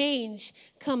 and change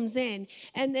comes in.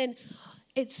 And then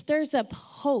it stirs up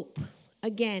hope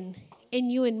again in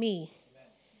you and me.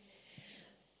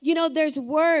 You know, there's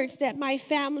words that my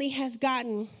family has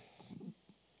gotten,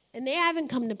 and they haven't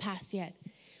come to pass yet.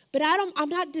 But I'm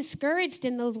not discouraged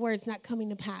in those words not coming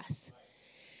to pass.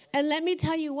 And let me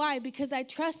tell you why. Because I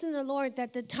trust in the Lord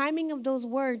that the timing of those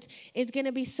words is going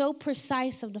to be so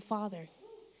precise of the Father,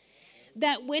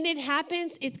 that when it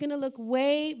happens, it's going to look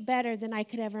way better than I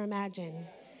could ever imagine.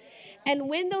 And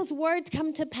when those words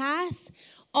come to pass,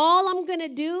 all I'm going to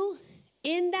do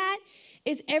in that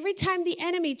is every time the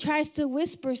enemy tries to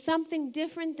whisper something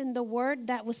different than the word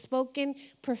that was spoken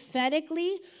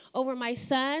prophetically over my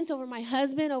sons, over my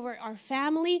husband, over our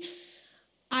family,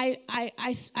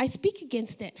 I speak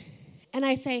against it. And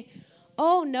I say,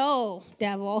 oh, no,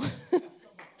 devil.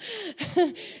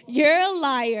 You're a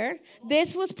liar.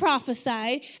 This was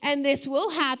prophesied, and this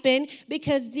will happen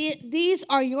because these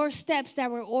are your steps that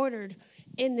were ordered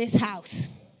in this house.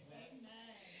 Amen.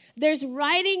 There's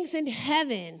writings in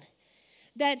heaven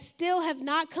that still have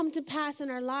not come to pass in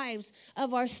our lives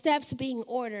of our steps being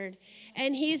ordered.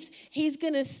 And he's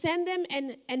going to send them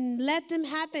and let them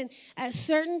happen at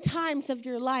certain times of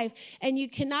your life. And you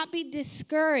cannot be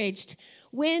discouraged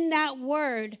when that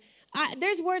word,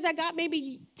 there's words I got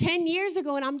maybe 10 years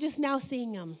ago, and I'm just now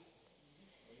seeing them.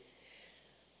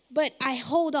 But I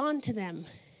hold on to them,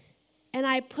 and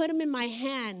I put them in my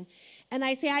hand. And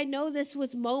I say, I know this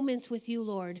was moments with you,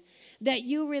 Lord, that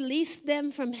you released them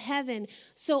from heaven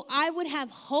so I would have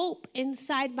hope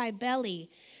inside my belly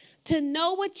to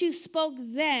know what you spoke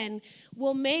then.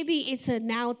 Well, maybe it's a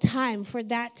now time for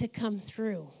that to come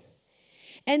through.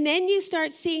 And then you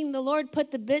start seeing the Lord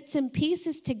put the bits and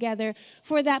pieces together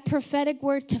for that prophetic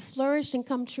word to flourish and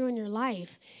come true in your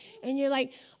life. And you're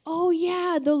like, oh,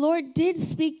 yeah, the Lord did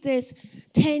speak this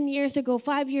 10 years ago,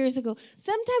 5 years ago.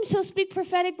 Sometimes he'll speak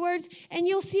prophetic words and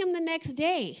you'll see him the next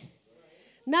day.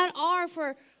 Not all for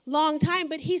a long time,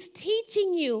 but he's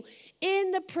teaching you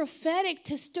in the prophetic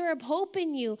to stir up hope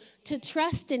in you, to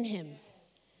trust in him.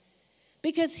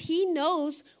 Because he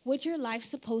knows what your life's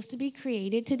supposed to be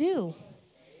created to do.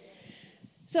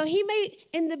 So he may,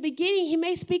 in the beginning, he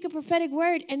may speak a prophetic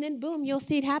word and then boom, you'll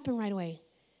see it happen right away.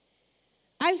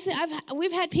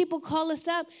 We've had people call us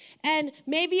up, and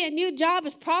maybe a new job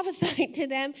is prophesying to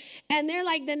them, and they're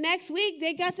like, the next week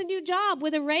they got the new job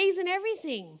with a raise and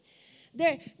everything.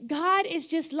 God is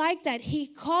just like that. He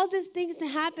causes things to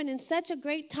happen in such a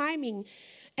great timing,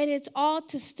 and it's all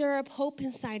to stir up hope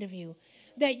inside of you,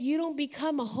 that you don't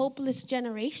become a hopeless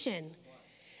generation.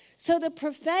 So the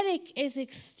prophetic is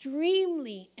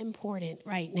extremely important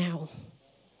right now.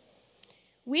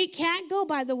 We can't go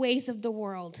by the ways of the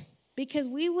world, because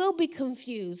we will be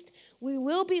confused. We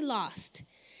will be lost.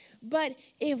 But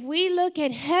if we look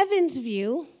at heaven's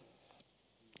view,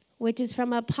 which is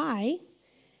from up high,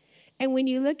 and when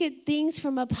you look at things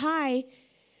from up high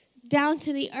down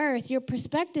to the earth, your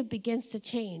perspective begins to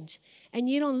change. And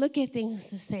you don't look at things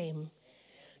the same.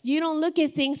 You don't look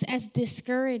at things as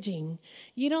discouraging.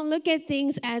 You don't look at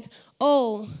things as,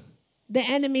 oh, the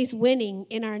enemy's winning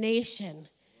in our nation.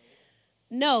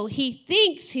 No, he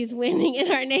thinks he's winning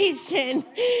in our nation.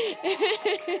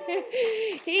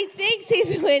 He thinks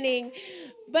he's winning.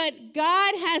 But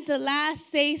God has the last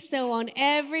say-so on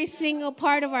every single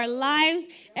part of our lives,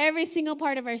 every single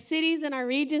part of our cities and our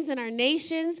regions and our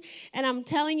nations. And I'm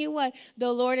telling you what,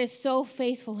 the Lord is so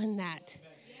faithful in that.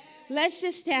 Let's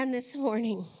just stand this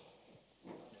morning.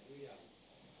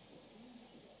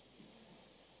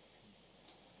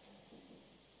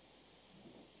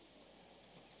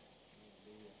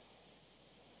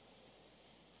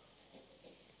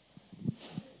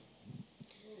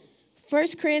 1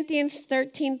 Corinthians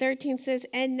 13:13 says,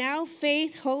 and now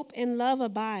faith, hope, and love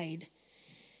abide.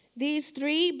 These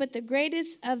three, but the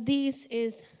greatest of these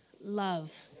is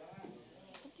love.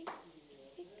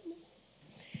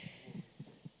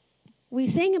 We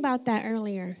sang about that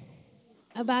earlier,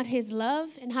 about his love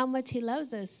and how much he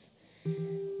loves us.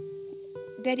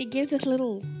 Daddy gives us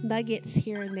little nuggets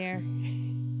here and there.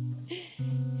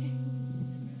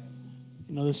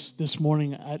 You know, this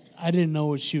morning, I didn't know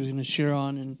what she was going to share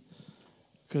on, and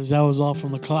because that was all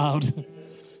from the cloud.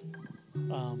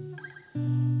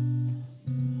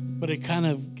 But it kind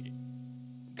of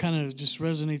just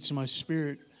resonates in my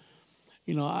spirit.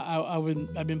 You know,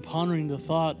 I've been pondering the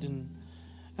thought and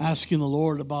asking the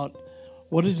Lord about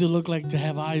what does it look like to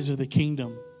have eyes of the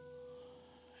kingdom.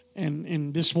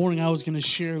 And this morning I was going to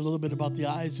share a little bit about the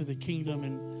eyes of the kingdom,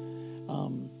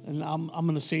 and I'm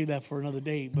going to save that for another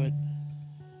day. But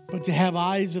to have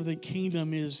eyes of the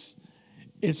kingdom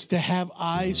it's to have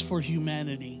eyes for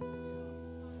humanity.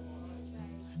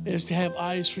 It's to have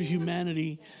eyes for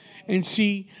humanity. And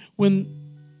see, when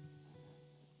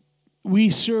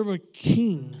we serve a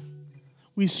king,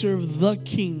 we serve the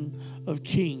King of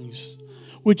Kings,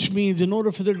 which means in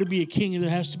order for there to be a king, there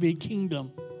has to be a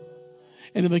kingdom.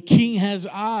 And if a king has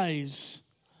eyes,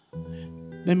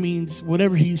 that means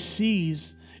whatever he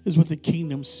sees is what the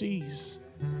kingdom sees.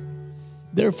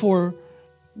 Therefore,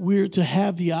 we're to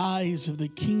have the eyes of the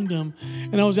kingdom.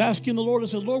 And I was asking the Lord, I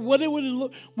said, Lord, what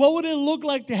would it look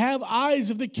like to have eyes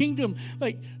of the kingdom?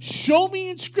 Like, show me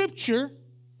in Scripture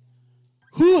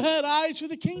who had eyes for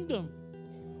the kingdom.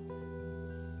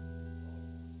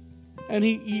 And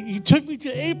he took me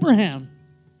to Abraham.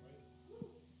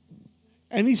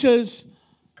 And he says,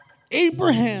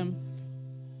 Abraham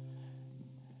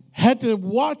had to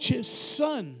watch his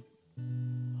son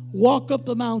walk up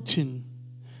the mountain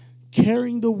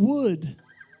carrying the wood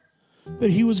that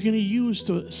he was going to use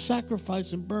to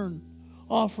sacrifice and burn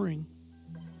offering.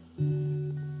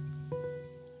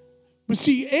 But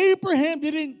see, Abraham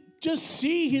didn't just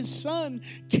see his son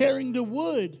carrying the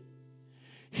wood.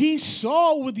 He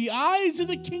saw with the eyes of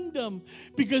the kingdom,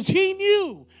 because he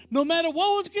knew no matter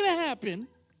what was going to happen,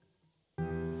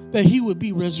 that he would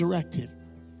be resurrected.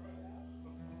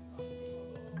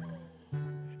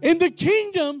 In the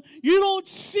kingdom, you don't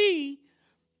see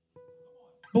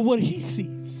but what he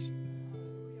sees.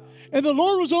 And the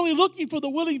Lord was only looking for the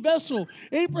willing vessel.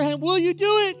 Abraham, will you do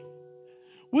it?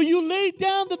 Will you lay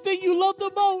down the thing you love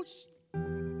the most?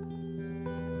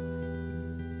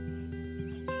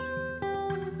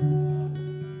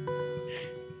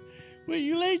 Will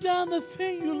you lay down the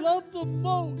thing you love the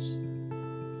most?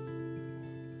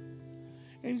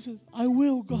 And he says, I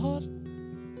will, God.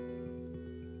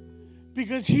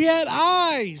 Because he had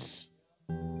eyes.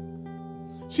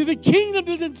 See, the kingdom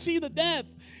doesn't see the death.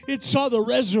 It saw the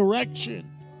resurrection.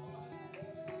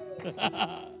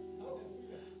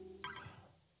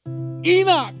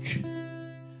 Enoch.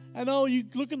 I know you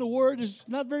look in the Word, there's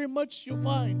not very much you'll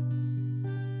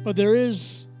find. But there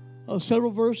is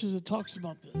several verses that talks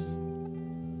about this.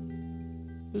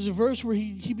 There's a verse where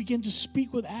he began to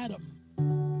speak with Adam.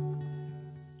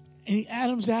 And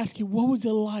Adam's asking, what was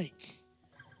it like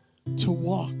to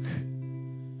walk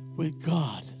with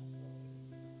God?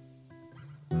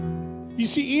 You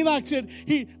see, Enoch said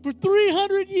for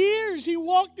 300 years he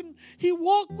walked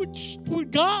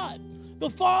with God, the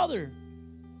Father.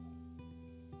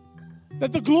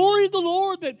 That the glory of the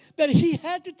Lord, that he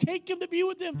had to take him to be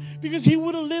with him because he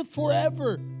would have lived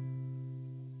forever.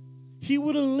 He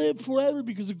would have lived forever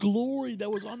because the glory that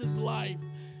was on his life.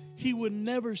 He would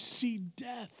never see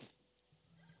death.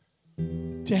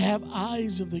 To have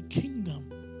eyes of the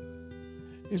kingdom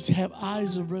is to have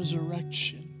eyes of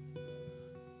resurrection.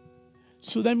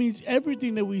 So that means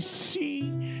everything that we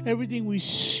see, everything we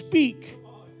speak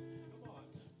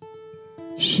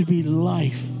should be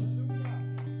life.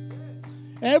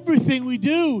 Everything we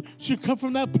do should come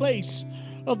from that place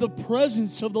of the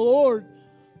presence of the Lord.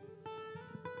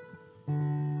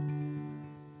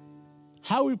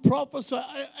 How we prophesy,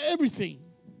 everything.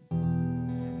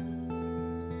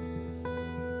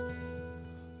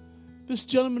 This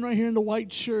gentleman right here in the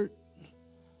white shirt,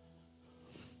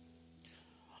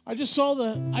 I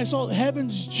saw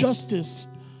heaven's justice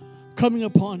coming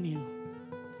upon you.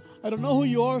 I don't know who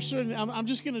you are, sir. I'm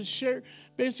just going to share.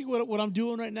 Basically, what I'm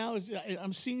doing right now is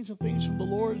I'm seeing some things from the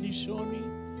Lord, and He's showing me.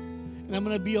 And I'm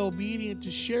going to be obedient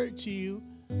to share it to you,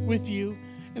 with you.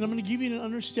 And I'm going to give you an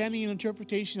understanding and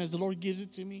interpretation as the Lord gives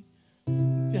it to me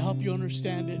to help you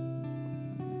understand it.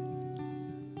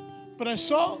 But I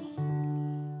saw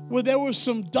where there were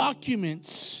some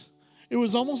documents. It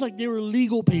was almost like they were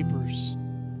legal papers.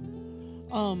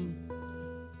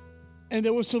 And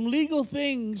there were some legal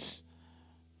things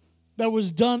that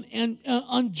was done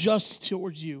unjust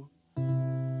towards you.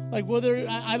 Like whether,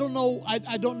 I don't know,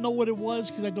 I don't know what it was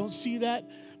because I don't see that.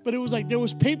 But it was like there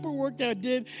was paperwork that I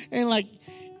did, and like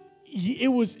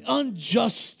it was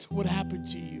unjust what happened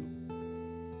to you.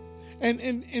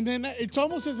 And then it's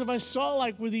almost as if I saw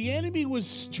like where the enemy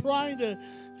was trying to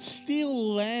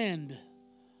steal land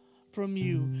from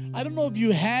you. I don't know if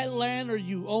you had land or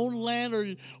you own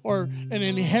land or an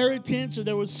inheritance or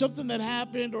there was something that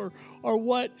happened or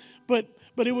what, but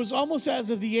it was almost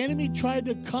as if the enemy tried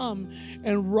to come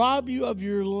and rob you of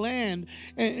your land.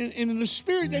 And in the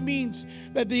spirit, that means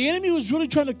that the enemy was really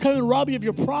trying to come and rob you of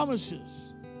your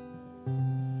promises.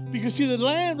 Because see, the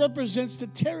land represents the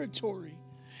territory.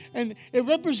 And it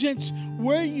represents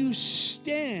where you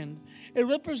stand. It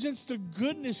represents the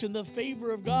goodness and the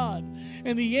favor of God.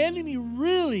 And the enemy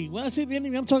really, when I say the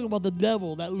enemy, I'm talking about the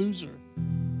devil, that loser,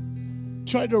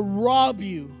 tried to rob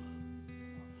you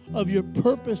of your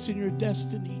purpose and your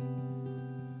destiny.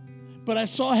 But I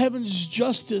saw heaven's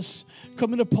justice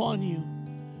coming upon you.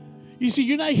 You see,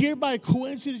 you're not here by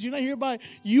coincidence.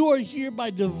 You are here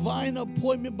by divine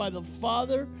appointment by the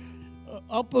Father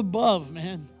up above,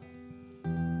 man.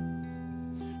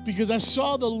 Because I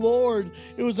saw the Lord,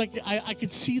 it was like I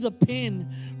could see the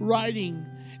pen writing,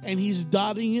 and he's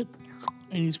dotting it,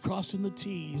 and he's crossing the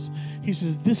T's. He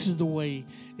says, this is the way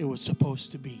it was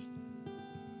supposed to be.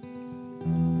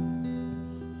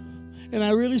 And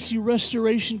I really see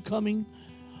restoration coming.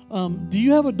 Do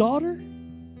you have a daughter?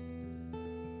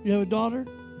 You have a daughter?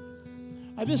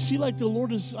 I just see like the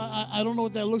Lord is, I don't know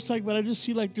what that looks like, but I just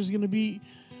see like there's going to be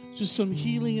just some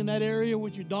healing in that area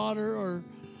with your daughter, or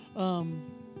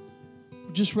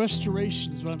just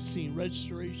restoration is what I'm seeing,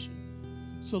 restoration.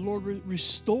 So Lord,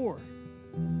 restore.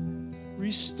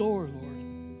 Restore, Lord.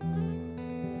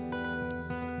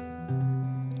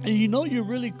 And you know you're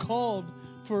really called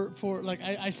for like,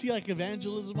 I see like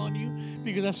evangelism on you,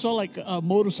 because I saw like a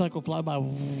motorcycle fly by.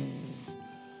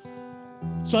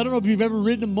 So I don't know if you've ever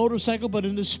ridden a motorcycle, but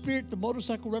in the spirit, the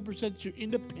motorcycle represents your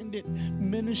independent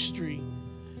ministry.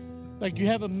 Like you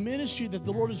have a ministry that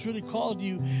the Lord has really called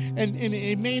you, and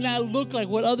it may not look like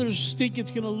what others think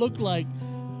it's going to look like,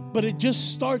 but it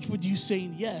just starts with you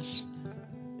saying yes.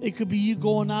 It could be you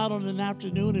going out on an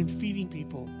afternoon and feeding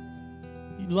people,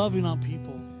 loving on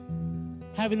people,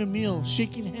 having a meal,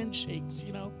 shaking handshakes,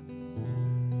 you know.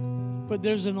 But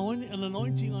there's an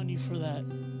anointing on you for that.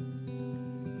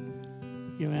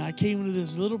 Yeah, man, I came into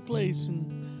this little place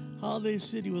in Holiday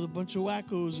City with a bunch of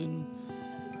wackos, and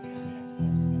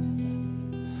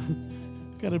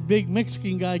got a big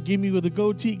Mexican guy give me with a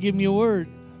goatee, give me a word.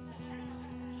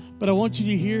 But I want you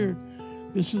to hear,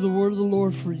 this is the word of the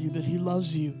Lord for you, that he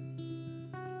loves you.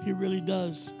 He really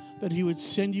does. That he would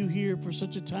send you here for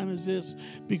such a time as this,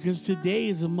 because today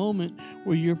is a moment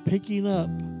where you're picking up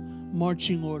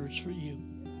marching orders for you.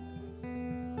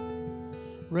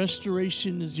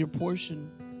 Restoration is your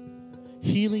portion.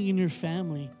 Healing in your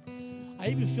family. I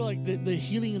even feel like the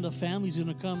healing in the family is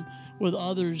going to come with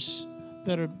others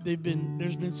that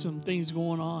there's been some things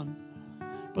going on,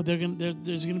 but there's going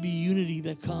to be unity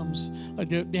that comes. Like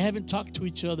they haven't talked to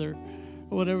each other,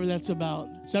 or whatever that's about.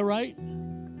 Is that right?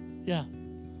 Yeah.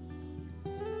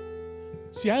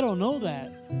 See, I don't know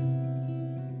that,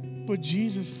 but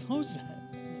Jesus knows that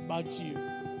about you,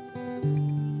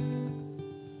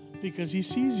 because he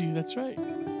sees you. That's right.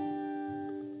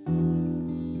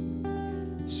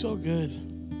 So good.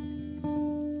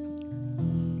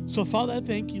 So, Father, I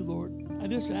thank you, Lord. I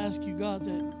just ask you, God,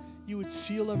 that you would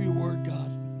seal every word,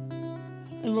 God.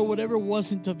 And, Lord, whatever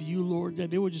wasn't of you, Lord,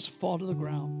 that it would just fall to the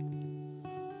ground.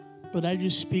 But I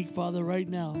just speak, Father, right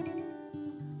now,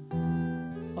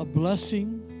 a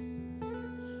blessing,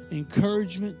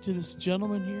 encouragement to this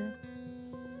gentleman here.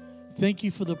 Thank you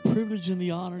for the privilege and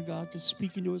the honor, God, to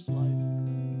speak into his life.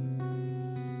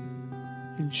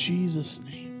 In Jesus'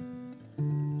 name.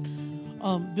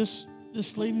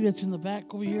 This lady that's in the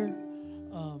back over here,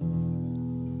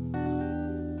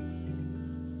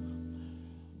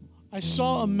 I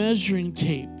saw a measuring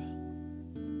tape,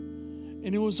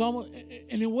 and it was almost,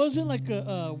 and it wasn't like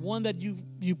a one that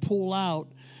you pull out.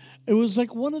 It was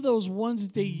like one of those ones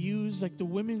that they use, like the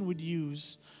women would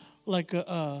use, like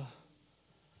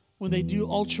when they do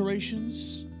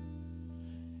alterations.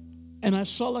 And I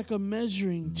saw like a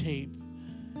measuring tape,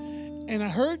 and I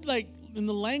heard like in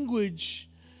the language,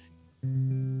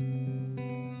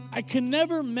 I can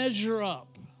never measure up.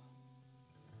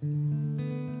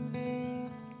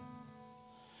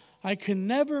 I can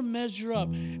never measure up.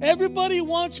 Everybody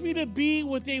wants me to be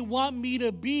what they want me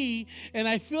to be, and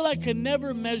I feel I can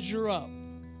never measure up.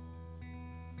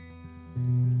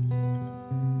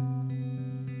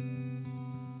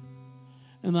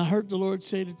 And I heard the Lord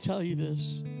say to tell you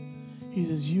this. He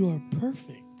says, you are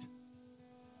perfect.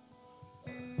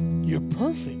 You're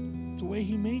perfect the way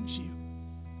he made you.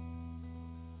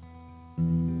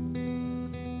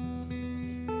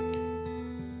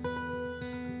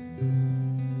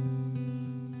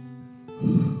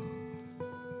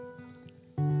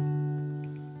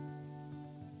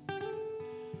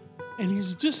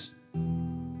 just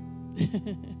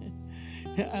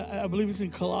I believe it's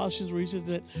in Colossians where he says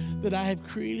that I have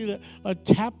created a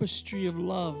tapestry of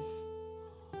love.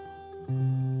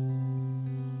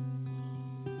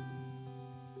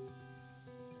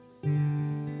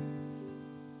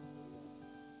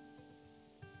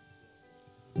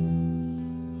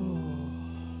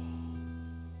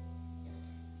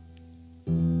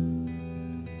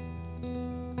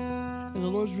 And the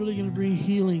Lord's really going to bring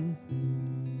healing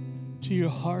to your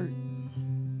heart.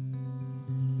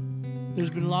 There's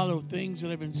been a lot of things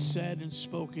that have been said and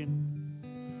spoken,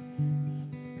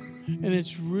 and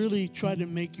it's really tried to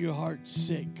make your heart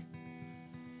sick.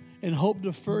 And hope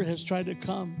deferred has tried to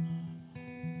come,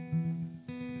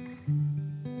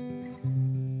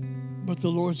 but the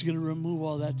Lord's going to remove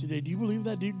all that today. Do you believe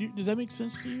that? Does that make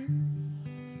sense to you?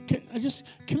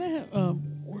 Can I have?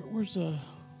 Where's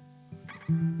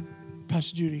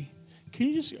Pastor Judy? Can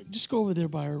you just go over there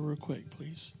by her real quick,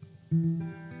 please?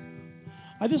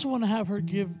 I just want to have her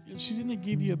she's going to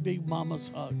give you a big mama's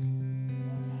hug.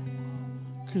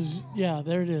 Because, yeah,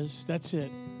 there it is. That's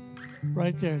it.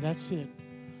 Right there. That's it.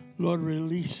 Lord,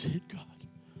 release it, God.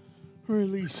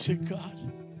 Release it,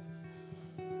 God.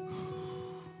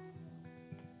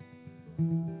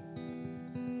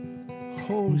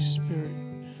 Holy Spirit,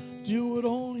 do what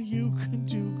only you can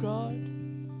do, God.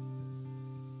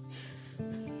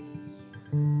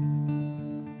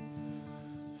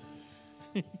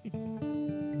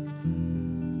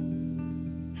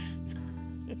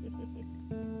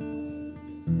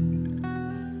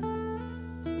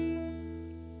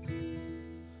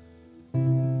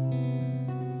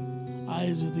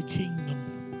 Eyes of the kingdom.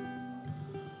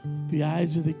 The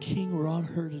eyes of the king were on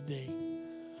her today,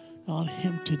 on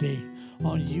him today,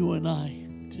 on you and I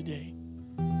today.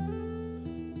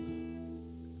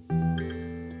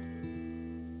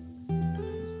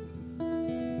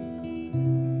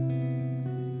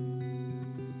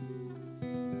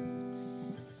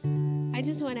 I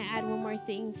just want to add one more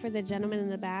thing for the gentleman in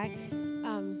the back,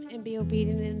 and be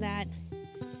obedient in that.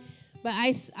 But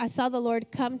I saw the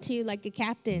Lord come to you like a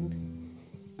captain.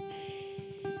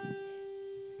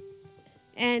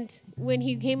 And when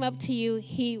he came up to you,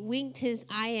 he winked his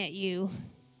eye at you.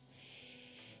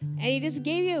 And he just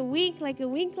gave you a wink like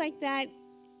that.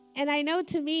 And I know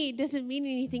to me it doesn't mean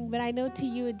anything, but I know to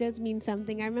you it does mean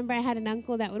something. I remember I had an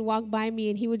uncle that would walk by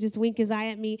me and he would just wink his eye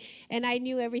at me. And I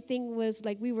knew everything was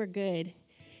like we were good.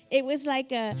 It was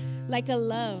like a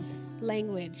love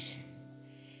language.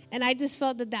 And I just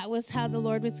felt that was how the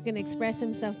Lord was going to express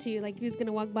himself to you. Like he was going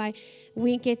to walk by,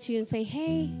 wink at you and say,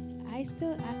 hey,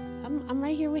 I'm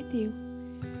right here with you.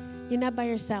 You're not by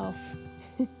yourself.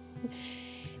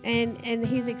 and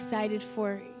he's excited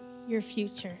for your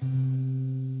future.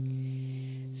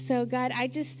 So God, I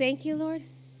just thank you, Lord.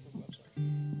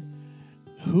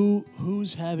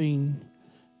 Who's having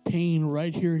pain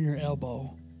right here in your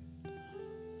elbow?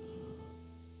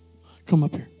 Come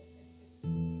up here.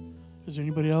 Is there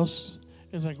anybody else?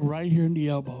 It's like right here in the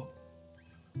elbow.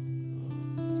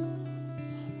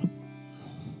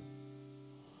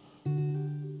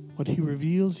 What he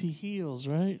reveals, he heals,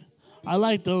 right? I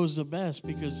like those the best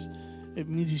because it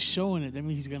means he's showing it. That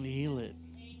means he's going to heal it.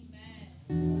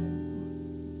 Amen.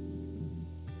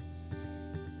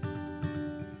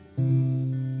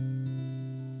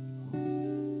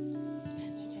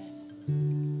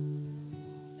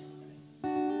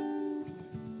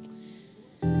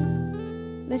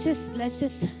 Let's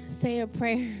just say a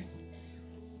prayer.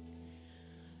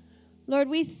 Lord,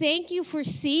 we thank you for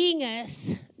seeing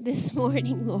us this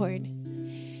morning, Lord.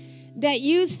 That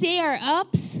you see our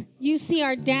ups, you see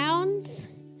our downs,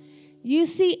 you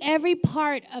see every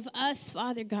part of us,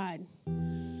 Father God.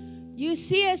 You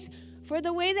see us for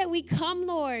the way that we come,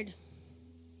 Lord.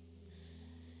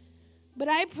 But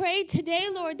I pray today,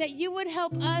 Lord, that you would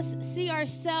help us see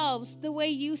ourselves the way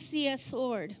you see us,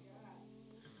 Lord.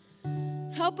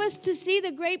 Help us to see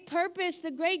the great purpose,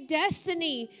 the great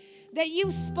destiny that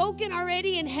you've spoken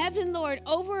already in heaven, Lord,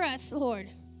 over us, Lord.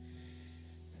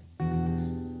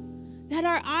 That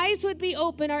our eyes would be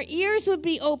open, our ears would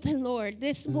be open, Lord,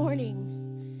 this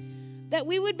morning. That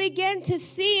we would begin to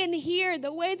see and hear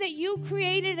the way that you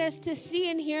created us to see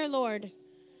and hear, Lord.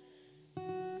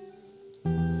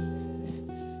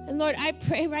 And Lord, I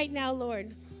pray right now,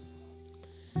 Lord,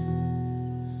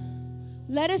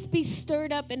 let us be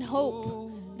stirred up in hope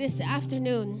this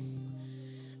afternoon.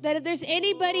 That if there's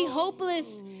anybody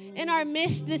hopeless in our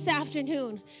midst this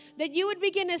afternoon, that you would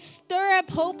begin to stir up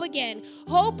hope again.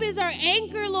 Hope is our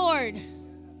anchor, Lord.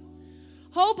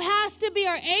 Hope has to be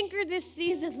our anchor this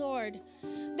season, Lord.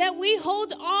 That we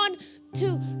hold on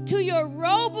to your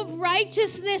robe of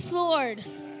righteousness, Lord.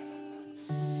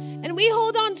 And we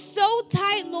hold on so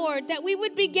tight, Lord, that we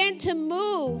would begin to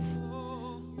move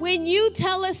when you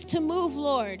tell us to move,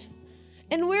 Lord.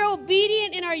 And we're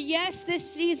obedient in our yes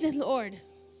this season, Lord.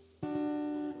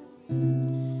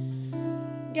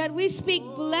 God, we speak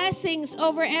blessings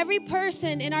over every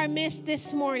person in our midst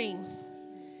this morning.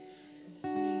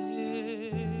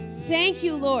 Thank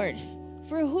you, Lord,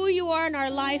 for who you are in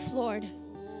our life, Lord.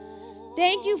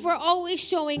 Thank you for always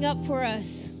showing up for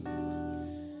us.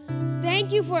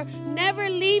 Thank you for never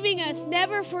leaving us,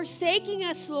 never forsaking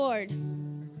us, Lord.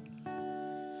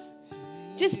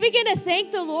 Just begin to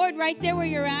thank the Lord right there where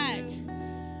you're at.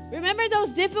 Remember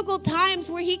those difficult times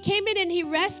where he came in and he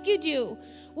rescued you.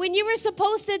 When you were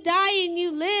supposed to die and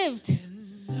you lived.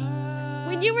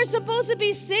 When you were supposed to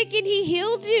be sick and he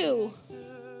healed you.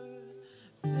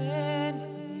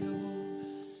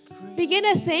 Begin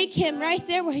to thank him right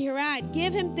there where you're at.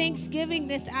 Give him thanksgiving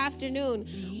this afternoon.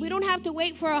 We don't have to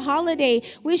wait for a holiday.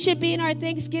 We should be in our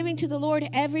thanksgiving to the Lord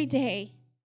every day.